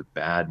between the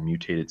bad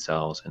mutated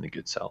cells and the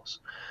good cells.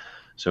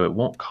 So it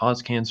won't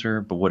cause cancer,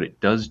 but what it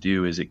does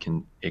do is it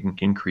can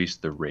increase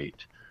the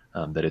rate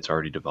that it's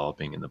already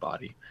developing in the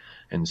body.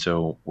 And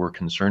so we're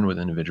concerned with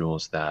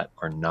individuals that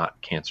are not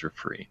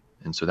cancer-free.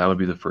 And so that would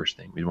be the first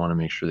thing. We'd want to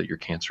make sure that you're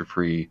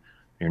cancer-free,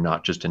 you're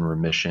not just in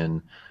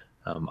remission.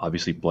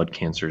 Obviously, blood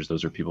cancers,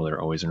 those are people that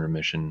are always in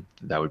remission.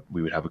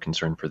 We would have a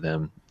concern for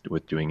them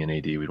with doing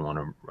NAD. We'd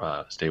want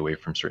to stay away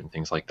from certain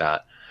things like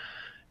that.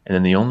 And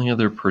then the only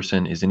other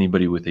person is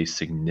anybody with a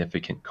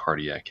significant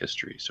cardiac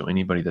history. So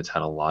anybody that's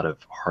had a lot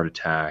of heart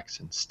attacks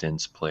and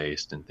stents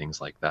placed and things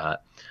like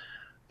that.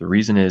 The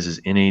reason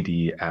is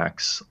NAD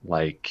acts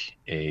like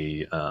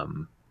it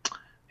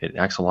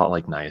acts a lot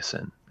like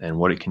niacin. And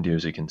what it can do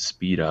is it can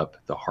speed up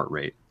the heart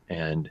rate.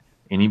 And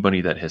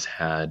anybody that has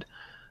had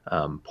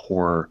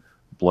poor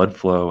blood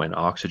flow and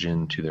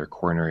oxygen to their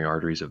coronary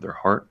arteries of their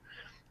heart,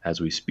 as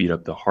we speed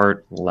up the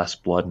heart, less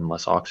blood and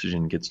less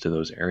oxygen gets to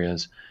those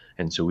areas.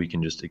 And so we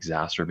can just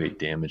exacerbate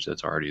damage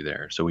that's already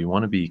there. So we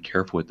want to be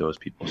careful with those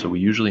people. So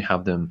we usually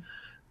have them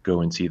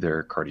go and see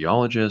their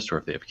cardiologist, or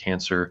if they have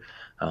cancer,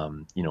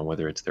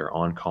 whether it's their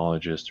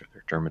oncologist or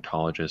their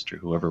dermatologist or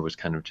whoever was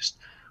kind of just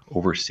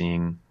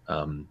overseeing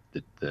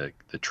the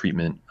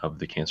treatment of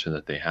the cancer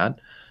that they had.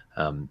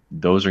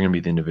 Those are going to be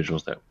the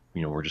individuals that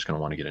we're just going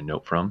to want to get a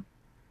note from.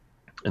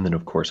 And then,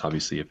 of course,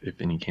 obviously, if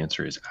any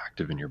cancer is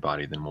active in your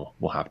body, then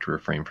we'll have to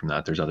refrain from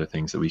that. There's other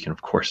things that we can,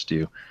 of course,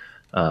 do,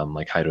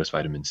 like high-dose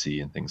vitamin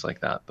C and things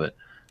like that, but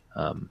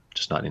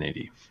just not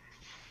NAD.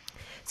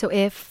 So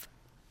if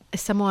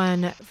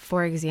someone,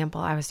 for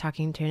example, I was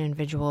talking to an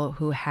individual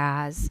who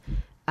has,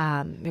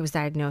 it was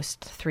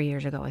diagnosed 3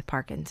 years ago with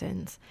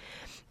Parkinson's.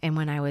 And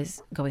when I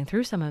was going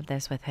through some of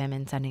this with him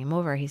and sending him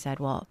over, he said,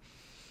 well,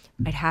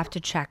 I'd have to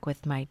check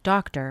with my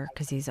doctor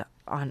because he's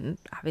on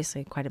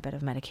obviously quite a bit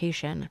of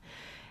medication.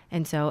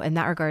 And so in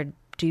that regard,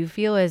 do you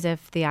feel as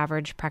if the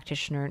average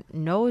practitioner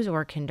knows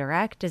or can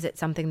direct? Is it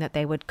something that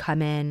they would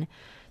come in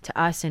to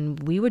us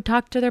and we would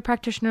talk to their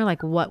practitioner?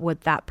 Like, what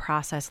would that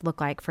process look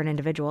like for an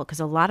individual? Because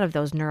a lot of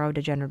those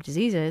neurodegenerative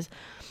diseases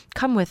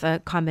come with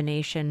a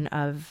combination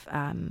of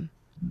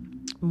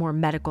more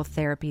medical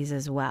therapies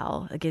as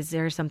well. Like, is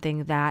there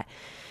something that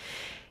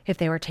if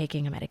they were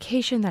taking a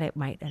medication that it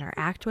might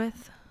interact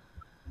with?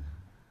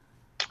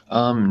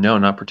 No,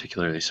 not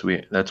particularly. So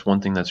that's one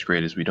thing that's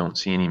great is we don't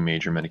see any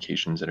major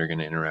medications that are going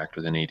to interact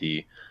with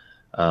NAD.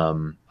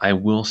 I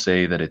will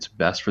say that it's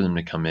best for them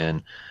to come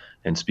in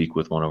and speak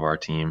with one of our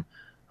team.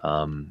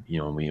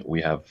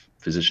 We have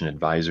physician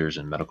advisors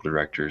and medical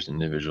directors,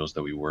 individuals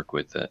that we work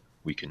with that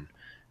we can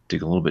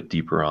dig a little bit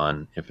deeper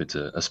on if it's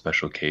a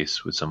special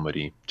case with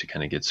somebody to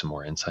kind of get some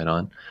more insight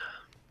on.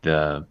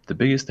 The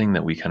biggest thing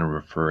that we kind of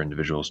refer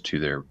individuals to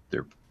their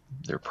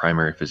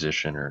primary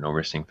physician or an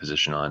overseeing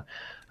physician on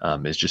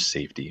is just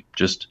safety.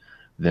 Just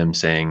them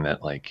saying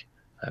that, like,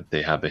 if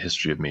they have a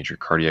history of major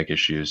cardiac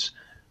issues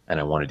and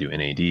I want to do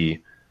NAD,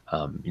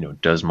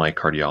 does my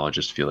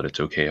cardiologist feel that it's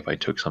okay if I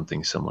took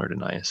something similar to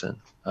niacin?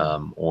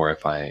 Or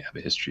if I have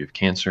a history of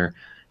cancer,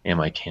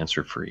 am I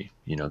cancer-free?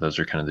 Those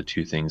are kind of the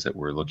two things that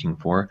we're looking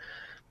for.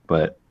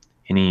 But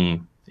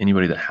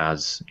anybody that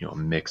has, a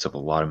mix of a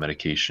lot of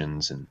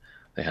medications and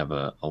they have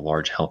a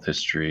large health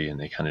history and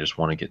they kind of just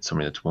want to get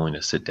somebody that's willing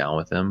to sit down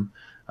with them,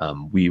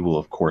 we will,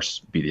 of course,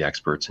 be the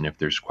experts. And if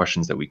there's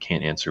questions that we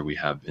can't answer, we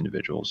have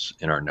individuals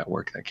in our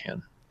network that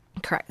can.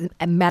 Correct.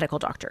 And medical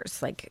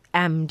doctors, like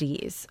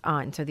MDs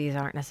on. So these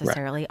aren't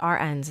necessarily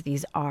RNs.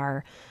 These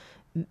are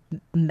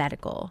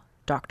medical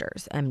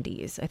doctors,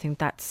 MDs. I think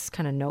that's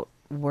kind of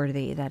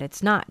noteworthy that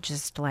it's not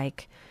just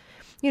like,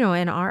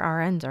 and our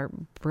RNs are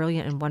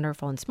brilliant and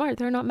wonderful and smart.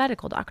 They're not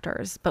medical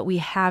doctors, but we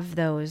have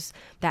those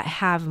that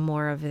have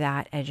more of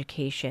that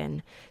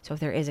education. So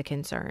if there is a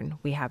concern,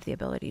 we have the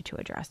ability to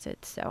address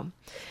it. So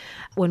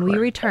when we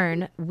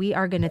return, we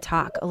are going to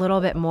talk a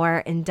little bit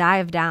more and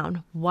dive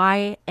down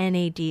why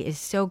NAD is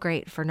so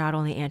great for not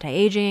only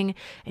anti-aging,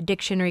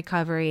 addiction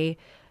recovery,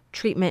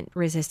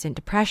 treatment-resistant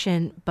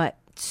depression, but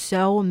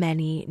so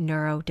many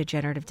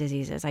neurodegenerative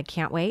diseases. I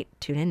can't wait.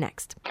 Tune in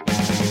next.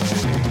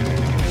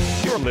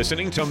 You're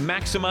listening to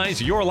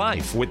Maximize Your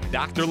Life with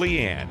Dr.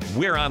 Leanne.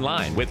 We're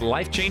online with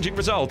life-changing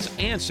results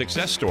and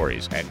success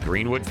stories at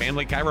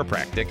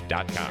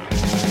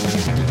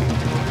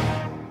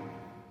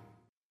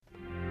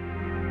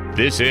greenwoodfamilychiropractic.com.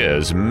 This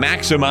is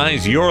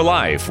Maximize Your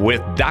Life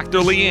with Dr.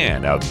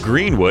 Leanne of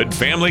Greenwood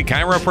Family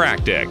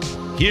Chiropractic.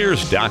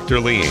 Here's Dr.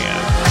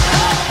 Leanne.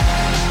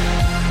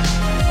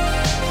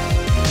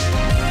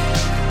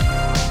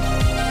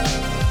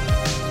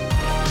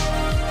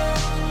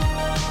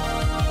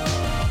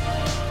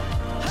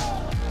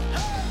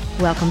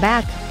 Welcome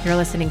back. You're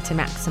listening to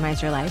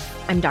Maximize Your Life.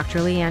 I'm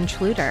Dr. Leanne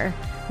Schluter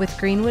with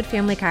Greenwood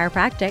Family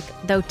Chiropractic,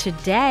 though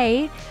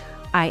today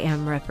I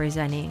am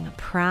representing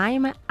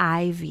Prime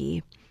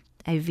IV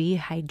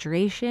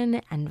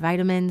hydration and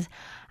vitamins.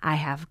 I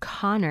have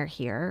Konnor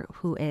here,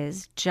 who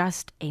is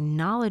just a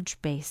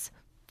knowledge base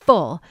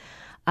full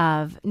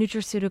of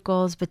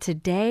nutraceuticals. But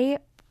today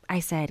I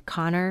said,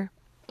 Konnor,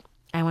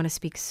 I want to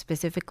speak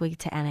specifically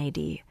to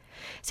NAD.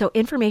 So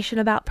information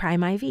about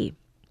Prime IV.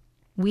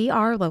 We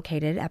are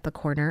located at the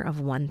corner of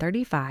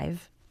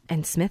 135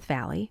 and Smith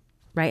Valley,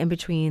 right in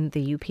between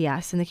the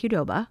UPS and the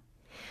Qdoba.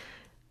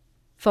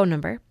 Phone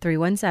number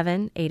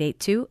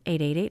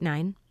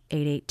 317-882-8889,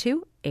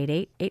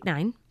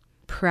 882-8889.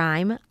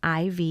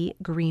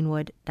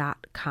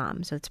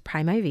 PrimeIVGreenwood.com. So it's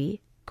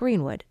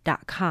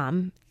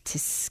PrimeIVGreenwood.com to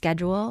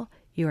schedule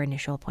your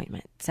initial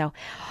appointment. So,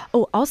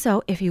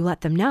 also, if you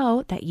let them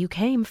know that you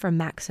came from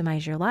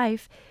Maximize Your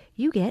Life,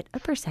 you get a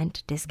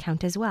 %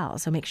 discount as well.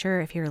 So make sure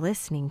if you're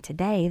listening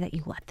today that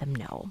you let them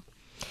know.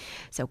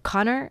 So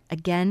Konnor,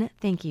 again,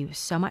 thank you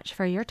so much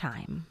for your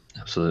time.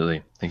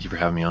 Absolutely. Thank you for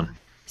having me on.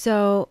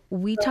 So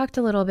we talked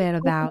a little bit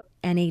about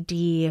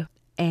NAD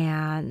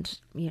and,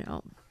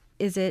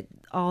 is it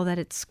all that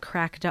it's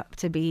cracked up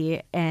to be?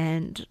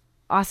 And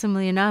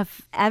awesomely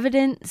enough,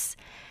 evidence,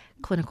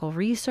 clinical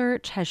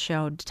research has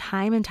showed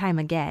time and time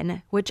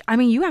again, which,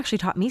 you actually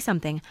taught me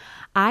something.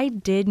 I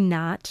did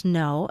not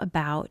know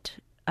about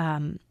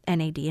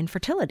NAD and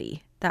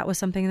fertility. That was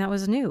something that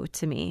was new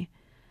to me.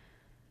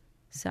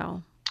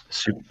 So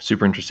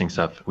super interesting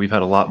stuff. We've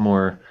had a lot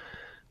more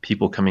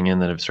people coming in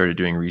that have started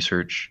doing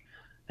research,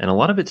 and a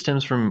lot of it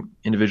stems from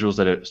individuals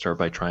that start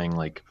by trying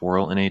like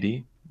oral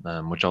NAD,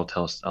 which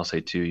I'll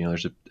say too.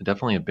 There's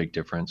definitely a big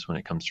difference when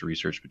it comes to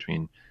research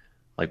between,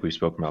 like we've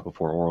spoken about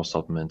before, oral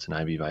supplements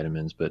and IV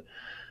vitamins. But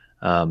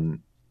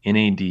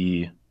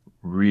NAD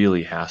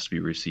really has to be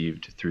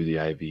received through the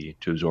IV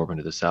to absorb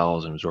into the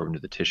cells and absorb into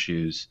the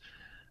tissues.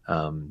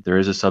 There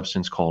is a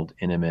substance called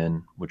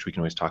NMN, which we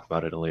can always talk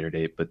about at a later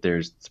date, but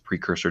it's a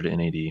precursor to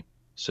NAD.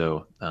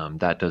 So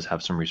that does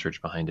have some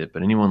research behind it.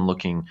 But anyone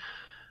looking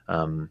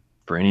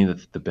for any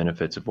of the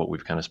benefits of what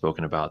we've kind of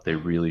spoken about, they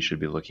really should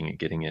be looking at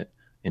getting it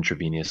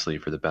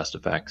intravenously for the best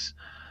effects.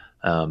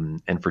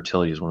 And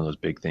fertility is one of those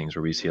big things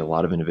where we see a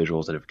lot of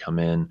individuals that have come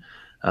in.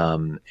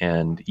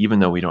 And even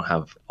though we don't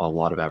have a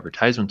lot of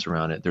advertisements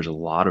around it, there's a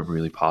lot of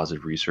really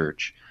positive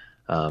research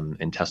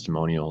and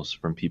testimonials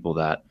from people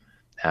that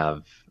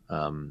have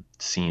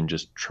seen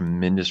just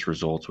tremendous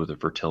results with a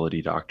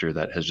fertility doctor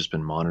that has just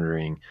been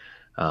monitoring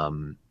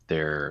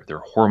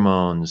their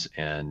hormones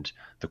and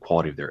the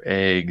quality of their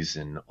eggs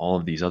and all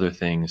of these other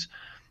things,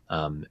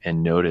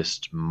 and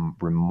noticed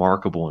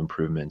remarkable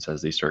improvements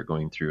as they start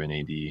going through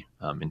NAD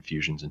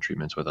infusions and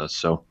treatments with us.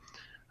 So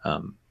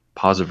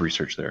positive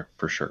research there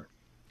for sure.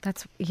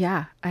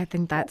 I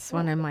think that's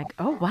when I'm like,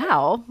 oh,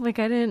 wow. Like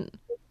I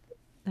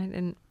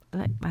learned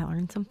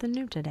something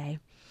new today.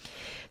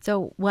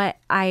 So what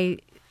I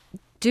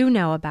do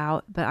know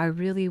about, but I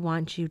really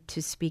want you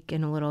to speak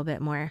in a little bit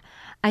more.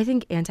 I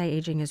think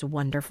anti-aging is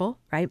wonderful,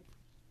 right?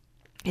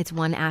 It's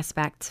one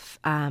aspect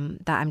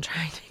that I'm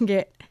trying to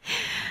get.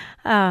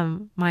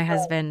 My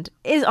husband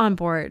is on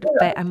board,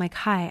 but I'm like,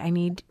 hi, I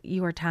need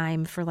your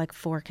time for like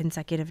 4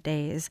 consecutive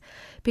days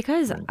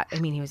because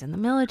he was in the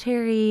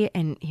military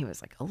and he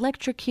was like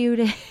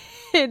electrocuted.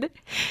 It's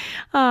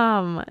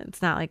not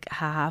like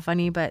haha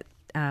funny, but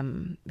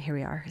here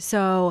we are.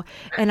 So,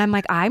 and I'm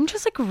like, I'm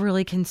just like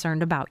really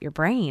concerned about your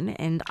brain,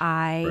 and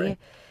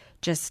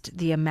just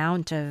the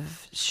amount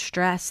of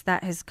stress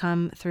that has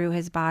come through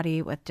his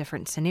body with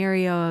different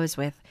scenarios.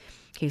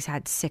 He's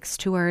had 6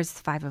 tours,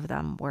 5 of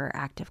them were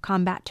active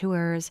combat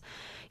tours,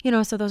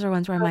 so those are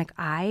ones where I'm like,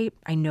 I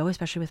know,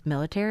 especially with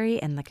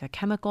military and like the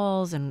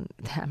chemicals and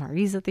the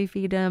MREs that they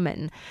feed him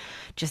and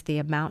just the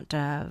amount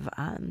of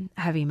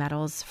heavy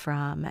metals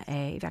from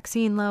a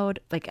vaccine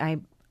load, like I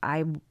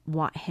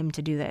want him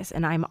to do this,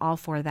 and I'm all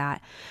for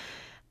that.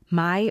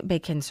 My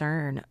big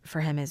concern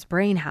for him is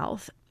brain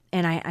health.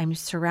 And I'm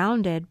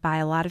surrounded by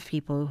a lot of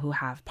people who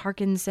have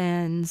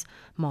Parkinson's,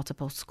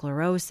 multiple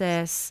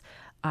sclerosis,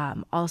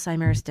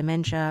 Alzheimer's,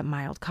 dementia,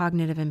 mild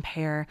cognitive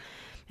impair.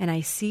 And I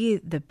see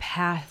the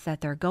path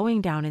that they're going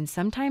down. And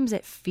sometimes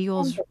it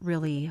feels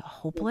really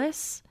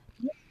hopeless.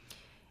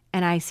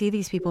 And I see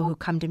these people who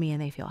come to me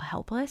and they feel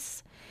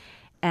helpless.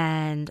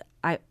 And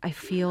I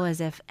feel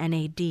as if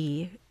NAD,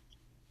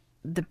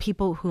 the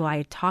people who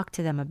I talk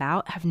to them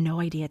about, have no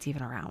idea it's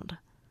even around.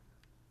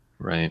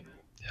 Right.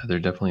 Yeah, there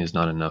definitely is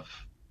not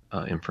enough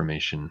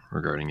information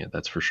regarding it.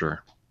 That's for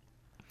sure.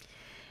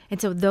 And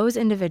so those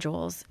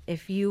individuals,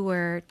 if you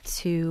were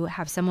to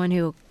have someone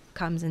who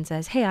comes and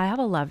says, hey, I have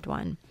a loved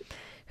one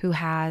who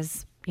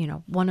has,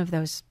 one of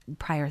those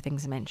prior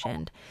things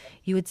mentioned,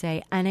 you would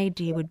say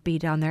NAD would be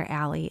down their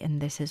alley, and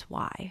this is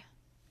why.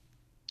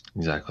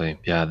 Exactly.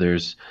 Yeah,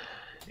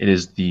 it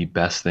is the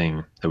best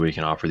thing that we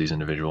can offer these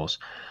individuals.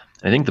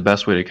 I think the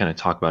best way to kind of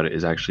talk about it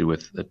is actually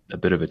with a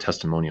bit of a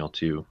testimonial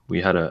too.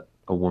 We had a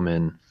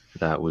woman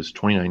that was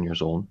 29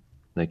 years old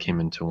that came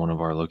into one of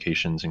our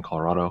locations in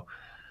Colorado,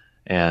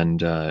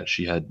 and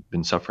she had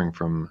been suffering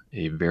from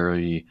a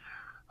very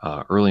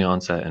early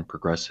onset and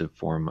progressive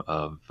form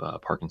of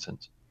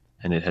Parkinson's,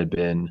 and it had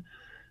been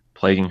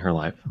plaguing her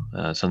life,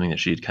 something that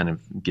she had kind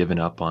of given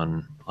up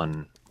on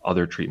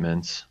other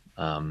treatments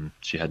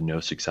she had no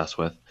success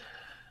with.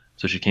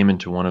 So she came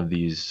into one of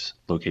these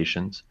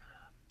locations,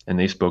 and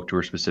they spoke to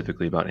her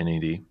specifically about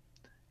NAD.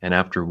 And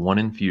after one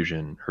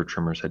infusion, her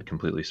tremors had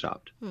completely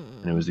stopped.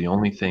 And it was the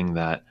only thing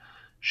that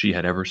she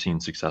had ever seen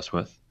success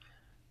with.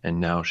 And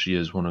now she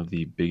is one of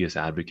the biggest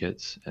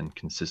advocates and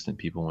consistent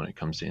people when it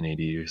comes to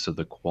NAD. So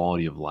the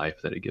quality of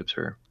life that it gives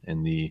her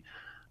and the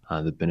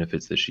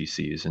benefits that she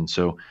sees. And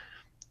so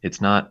it's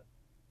not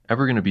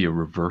ever going to be a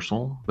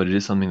reversal, but it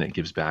is something that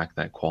gives back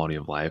that quality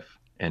of life,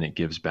 and it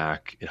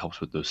helps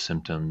with those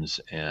symptoms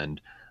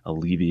and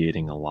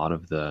alleviating a lot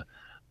of the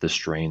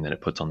strain that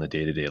it puts on the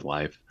day-to-day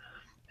life.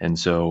 And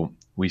so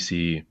we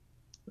see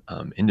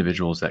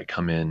individuals that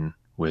come in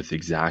with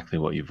exactly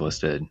what you've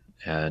listed,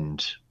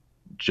 and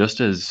just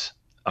as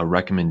a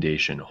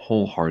recommendation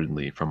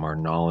wholeheartedly from our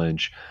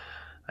knowledge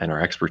and our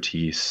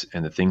expertise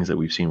and the things that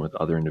we've seen with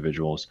other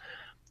individuals,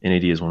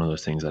 NAD is one of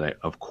those things that I,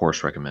 of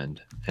course,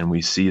 recommend. And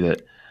we see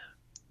that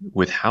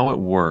with how it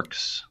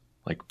works,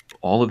 like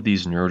all of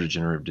these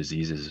neurodegenerative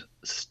diseases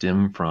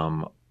stem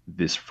from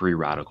this free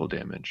radical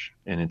damage,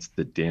 and it's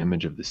the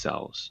damage of the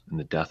cells and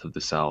the death of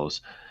the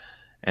cells.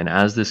 And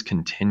as this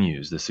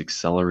continues, this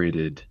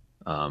accelerated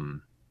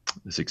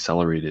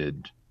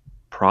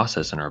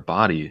process in our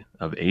body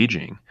of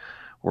aging,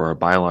 where our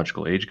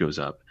biological age goes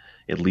up,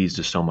 it leads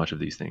to so much of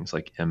these things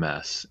like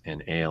MS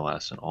and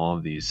ALS and all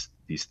of these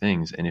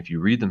things. And if you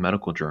read the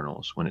medical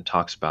journals, when it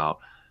talks about,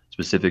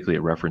 specifically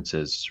it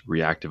references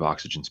reactive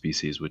oxygen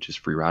species, which is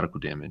free radical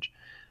damage,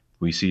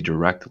 we see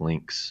direct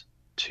links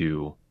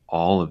to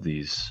all of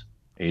these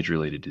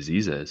age-related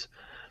diseases.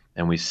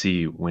 And we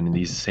see when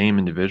these same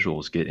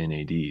individuals get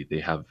NAD, they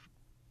have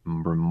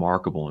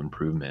remarkable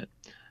improvement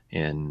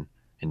in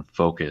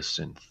focus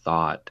and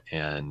thought,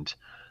 and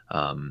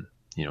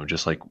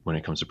just like when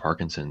it comes to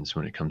Parkinson's,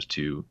 when it comes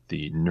to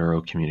the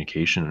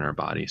neurocommunication in our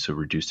body, so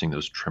reducing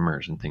those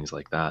tremors and things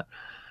like that.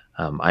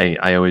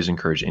 I always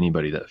encourage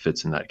anybody that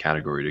fits in that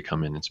category to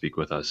come in and speak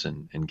with us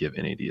and give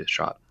NAD a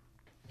shot.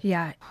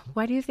 Yeah.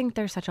 Why do you think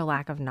there's such a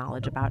lack of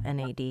knowledge about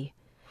NAD?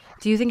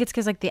 Do you think it's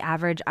because like the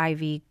average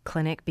IV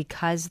clinic,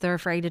 because they're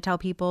afraid to tell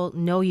people,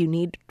 no, you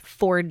need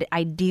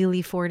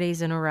ideally 4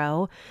 days in a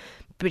row,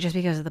 but just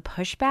because of the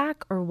pushback,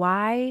 or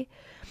why?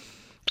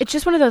 It's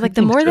just one of those, like,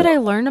 the more that I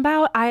learn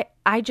about,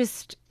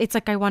 it's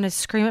like I want to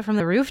scream it from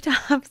the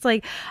rooftops.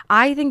 Like,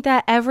 I think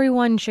that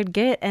everyone should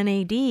get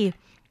NAD.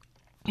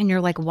 And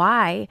you're like,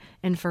 why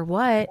and for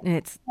what? And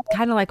it's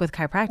kind of like with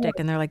chiropractic.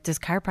 And they're like, does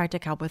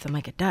chiropractic help with them?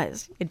 Like, it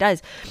does. It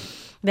does.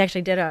 They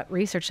actually did a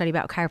research study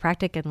about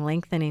chiropractic and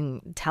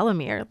lengthening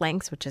telomere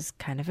lengths, which is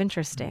kind of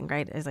interesting,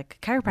 right? As like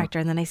a chiropractor.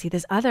 And then I see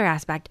this other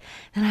aspect.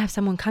 Then I have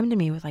someone come to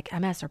me with like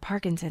MS or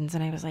Parkinson's.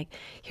 And I was like,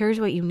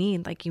 here's what you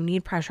need. Like, you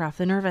need pressure off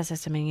the nervous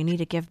system, and you need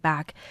to give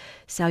back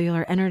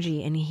cellular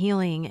energy and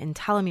healing and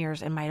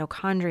telomeres and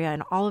mitochondria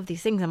and all of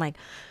these things. I'm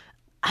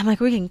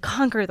like, we can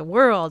conquer the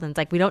world. And it's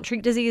like, we don't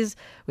treat disease.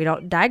 We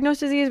don't diagnose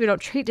disease. We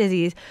don't treat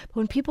disease. But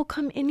when people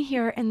come in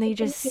here and they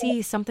just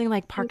see something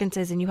like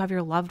Parkinson's, and you have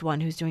your loved one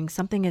who's doing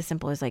something as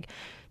simple as like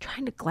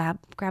trying to grab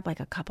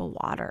like a cup of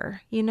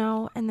water,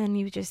 and then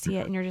you just see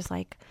it and you're just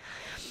like,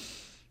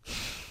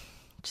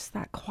 just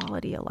that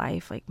quality of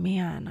life. Like,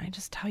 man, I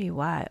just tell you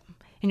what.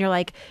 And you're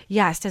like,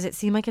 yes, does it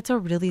seem like it's a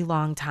really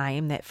long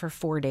time that for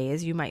 4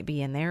 days you might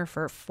be in there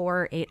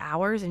for 8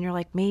 hours? And you're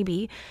like,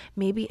 maybe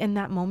in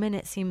that moment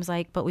it seems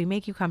like, but we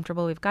make you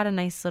comfortable. We've got a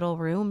nice little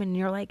room. And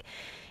you're like,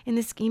 in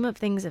the scheme of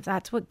things, if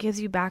that's what gives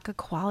you back a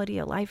quality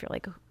of life, you're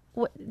like,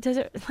 what does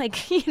it, like,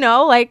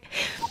 like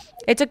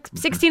it took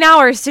 16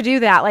 hours to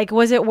do that. Like,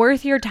 was it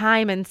worth your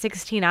time in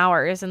 16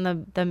 hours and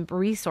the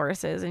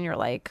resources? And you're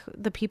like,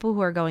 the people who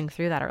are going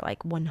through that are like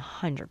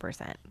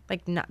 100%,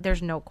 like,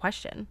 there's no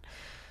question.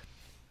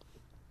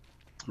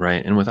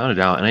 Right. And without a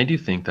doubt, and I do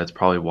think that's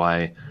probably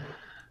why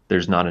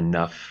there's not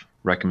enough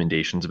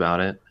recommendations about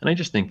it. And I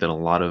just think that a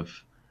lot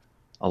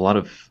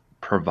of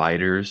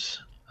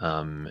providers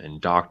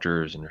and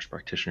doctors and nurse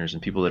practitioners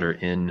and people that are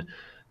in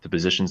the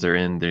positions they're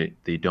in,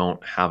 they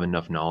don't have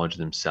enough knowledge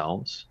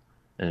themselves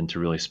and to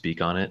really speak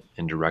on it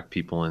and direct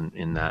people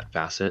in that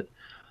facet.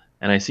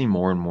 And I see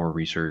more and more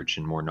research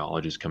and more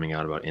knowledge is coming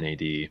out about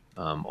NAD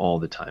all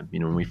the time.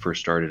 When we first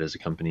started as a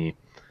company,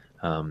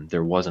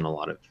 there wasn't a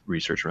lot of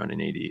research around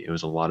NAD. It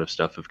was a lot of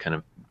stuff of kind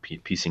of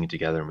piecing it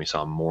together, and we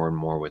saw more and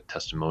more with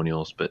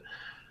testimonials. But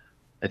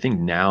I think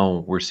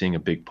now we're seeing a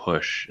big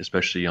push,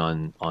 especially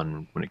on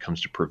when it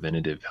comes to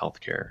preventative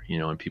healthcare,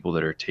 and people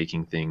that are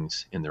taking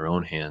things in their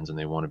own hands and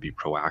they want to be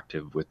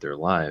proactive with their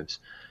lives.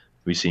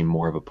 We see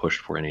more of a push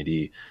for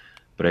NAD.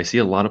 But I see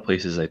a lot of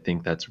places, I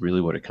think that's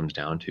really what it comes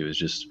down to, is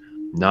just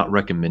not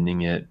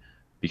recommending it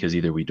because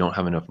either we don't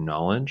have enough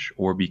knowledge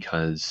or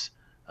because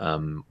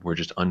we're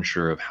just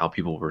unsure of how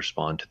people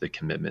respond to the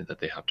commitment that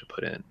they have to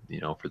put in,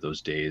 for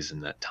those days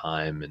and that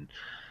time.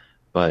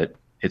 But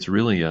it's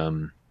really,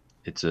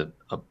 it's a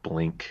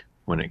blink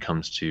when it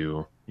comes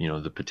to,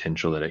 the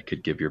potential that it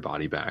could give your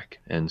body back.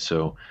 And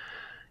so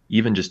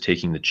even just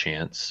taking the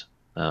chance,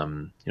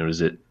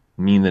 does it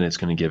mean that it's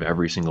going to give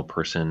every single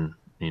person,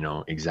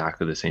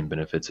 exactly the same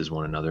benefits as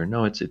one another.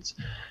 No, it's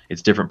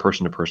different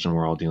person to person.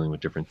 We're all dealing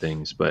with different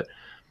things, but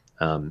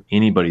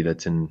anybody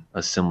that's in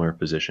a similar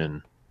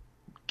position,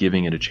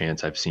 giving it a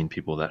chance, I've seen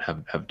people that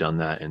have done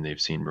that and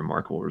they've seen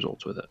remarkable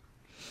results with it.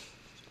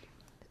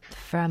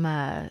 From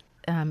a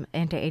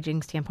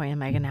anti-aging standpoint,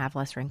 am I going to have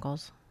less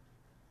wrinkles?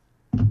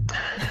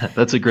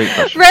 That's a great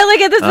question. Right,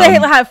 like at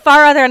this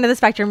far other end of the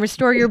spectrum,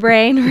 restore your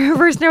brain,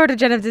 reverse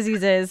neurodegenerative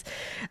diseases.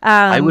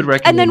 I would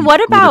recommend. And then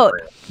what about?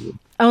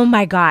 Oh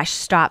my gosh!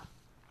 Stop,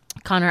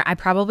 Konnor. I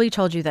probably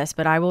told you this,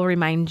 but I will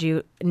remind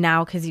you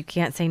now because you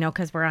can't say no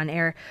because we're on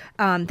air.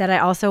 That I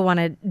also want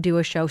to do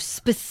a show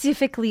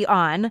specifically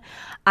on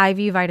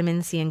IV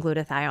vitamin C and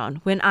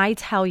glutathione. When I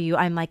tell you,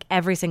 I'm like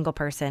every single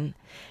person.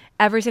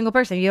 Every single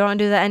person. You don't want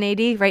to do the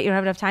NAD, right? You don't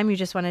have enough time. You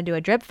just want to do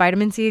a drip,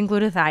 vitamin C and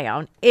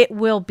glutathione. It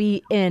will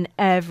be in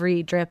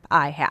every drip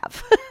I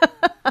have.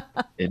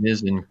 It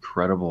is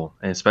incredible.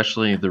 And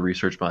especially the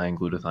research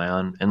behind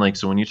glutathione. And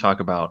so when you talk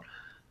about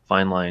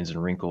fine lines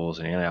and wrinkles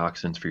and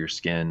antioxidants for your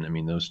skin, I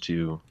mean, those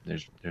two,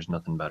 there's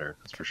nothing better.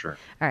 That's for sure.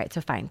 All right.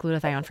 So fine.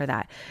 Glutathione for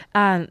that.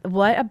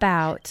 What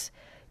about,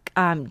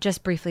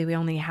 just briefly, we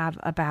only have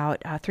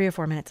about 3 or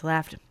 4 minutes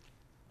left.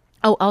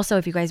 Oh, also,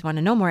 if you guys want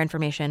to know more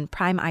information,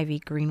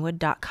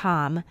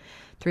 primeivgreenwood.com,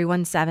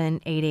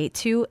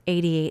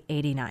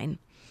 317-882-8889.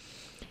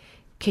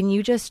 Can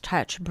you just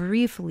touch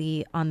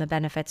briefly on the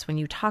benefits when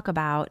you talk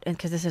about, and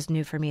because this is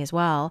new for me as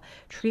well,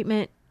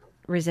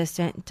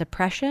 treatment-resistant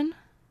depression?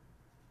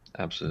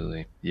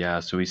 Absolutely. Yeah.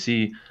 So we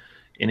see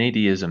NAD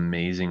is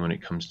amazing when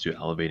it comes to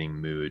elevating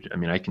mood. I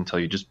mean, I can tell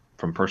you just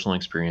from personal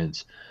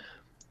experience,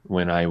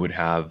 when I would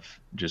have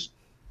just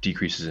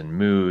decreases in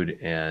mood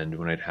and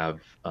when I'd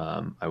have,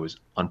 I was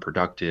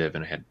unproductive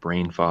and I had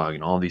brain fog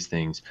and all these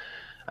things.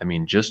 I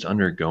mean, just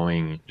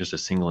undergoing just a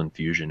single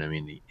infusion, I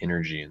mean, the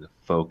energy and the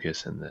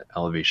focus and the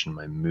elevation of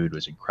my mood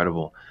was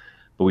incredible.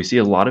 But we see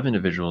a lot of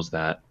individuals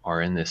that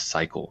are in this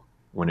cycle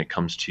when it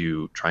comes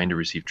to trying to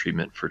receive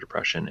treatment for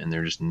depression, and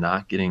they're just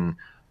not getting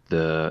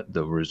the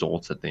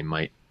results that they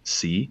might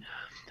see.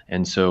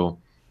 And so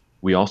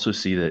we also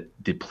see that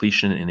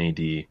depletion in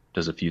NAD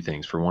does a few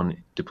things. For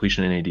one,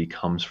 depletion in NAD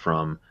comes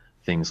from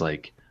things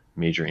like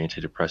major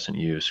antidepressant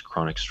use,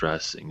 chronic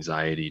stress,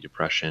 anxiety,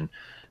 depression.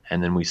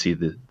 And then we see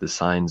the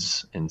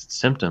signs and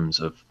symptoms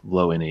of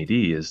low NAD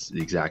is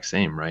the exact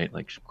same, right?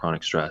 Like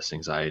chronic stress,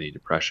 anxiety,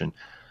 depression.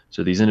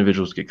 So these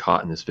individuals get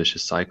caught in this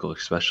vicious cycle,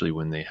 especially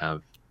when they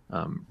have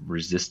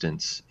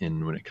resistance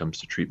when it comes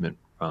to treatment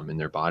in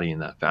their body in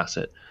that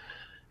facet.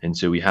 And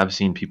so we have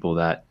seen people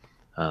that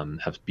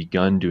have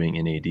begun doing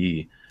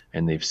NAD,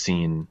 and they've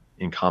seen,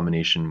 in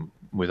combination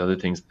with other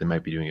things that they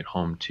might be doing at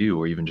home too,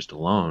 or even just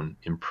alone,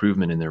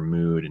 improvement in their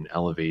mood and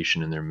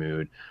elevation in their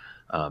mood,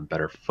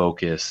 better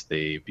focus.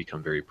 They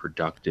become very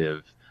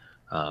productive.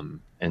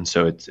 And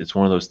so it's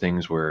one of those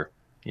things where,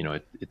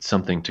 it's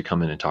something to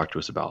come in and talk to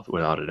us about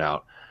without a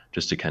doubt,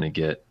 just to kind of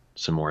get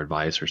some more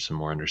advice or some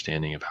more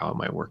understanding of how it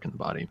might work in the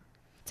body.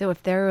 So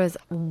if there was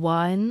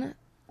one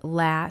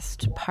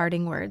last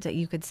parting words that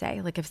you could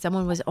say, like if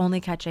someone was only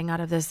catching out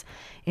of this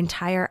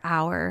entire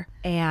hour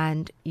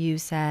and you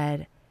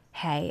said,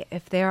 hey,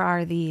 if there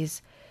are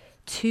these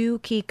 2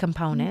 key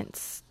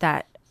components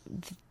that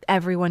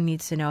everyone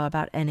needs to know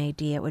about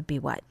NAD, it would be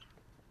what?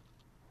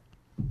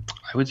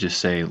 I would just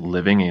say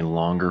living a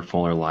longer,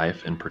 fuller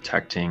life and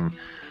protecting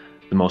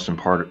the most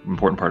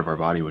important part of our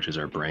body, which is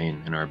our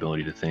brain and our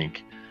ability to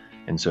think.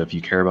 And so if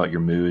you care about your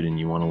mood and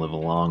you want to live a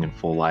long and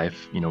full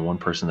life, one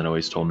person that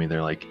always told me,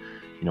 they're like,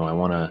 I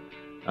want to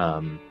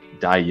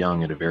die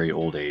young at a very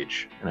old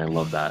age. And I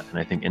love that. And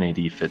I think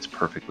NAD fits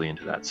perfectly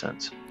into that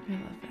sense. I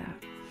love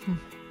that.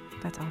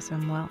 That's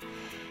awesome. Well,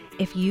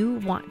 if you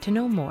want to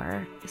know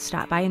more,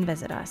 stop by and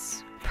visit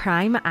us.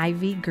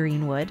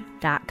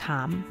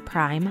 primeivgreenwood.com,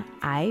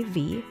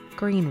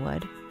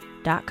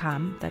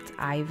 primeivgreenwood.com. That's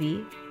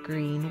IV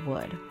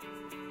Greenwood.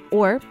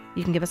 Or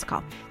you can give us a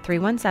call,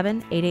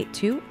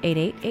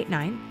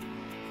 317-882-8889,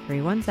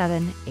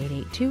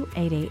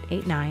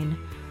 317-882-8889.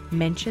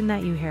 Mention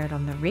that you hear it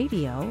on the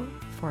radio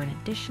for an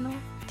additional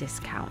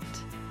discount.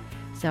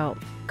 So,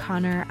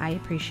 Konnor, I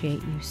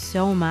appreciate you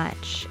so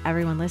much.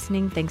 Everyone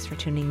listening, thanks for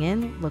tuning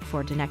in. Look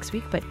forward to next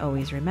week, but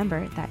always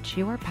remember that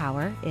your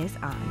power is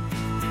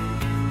on.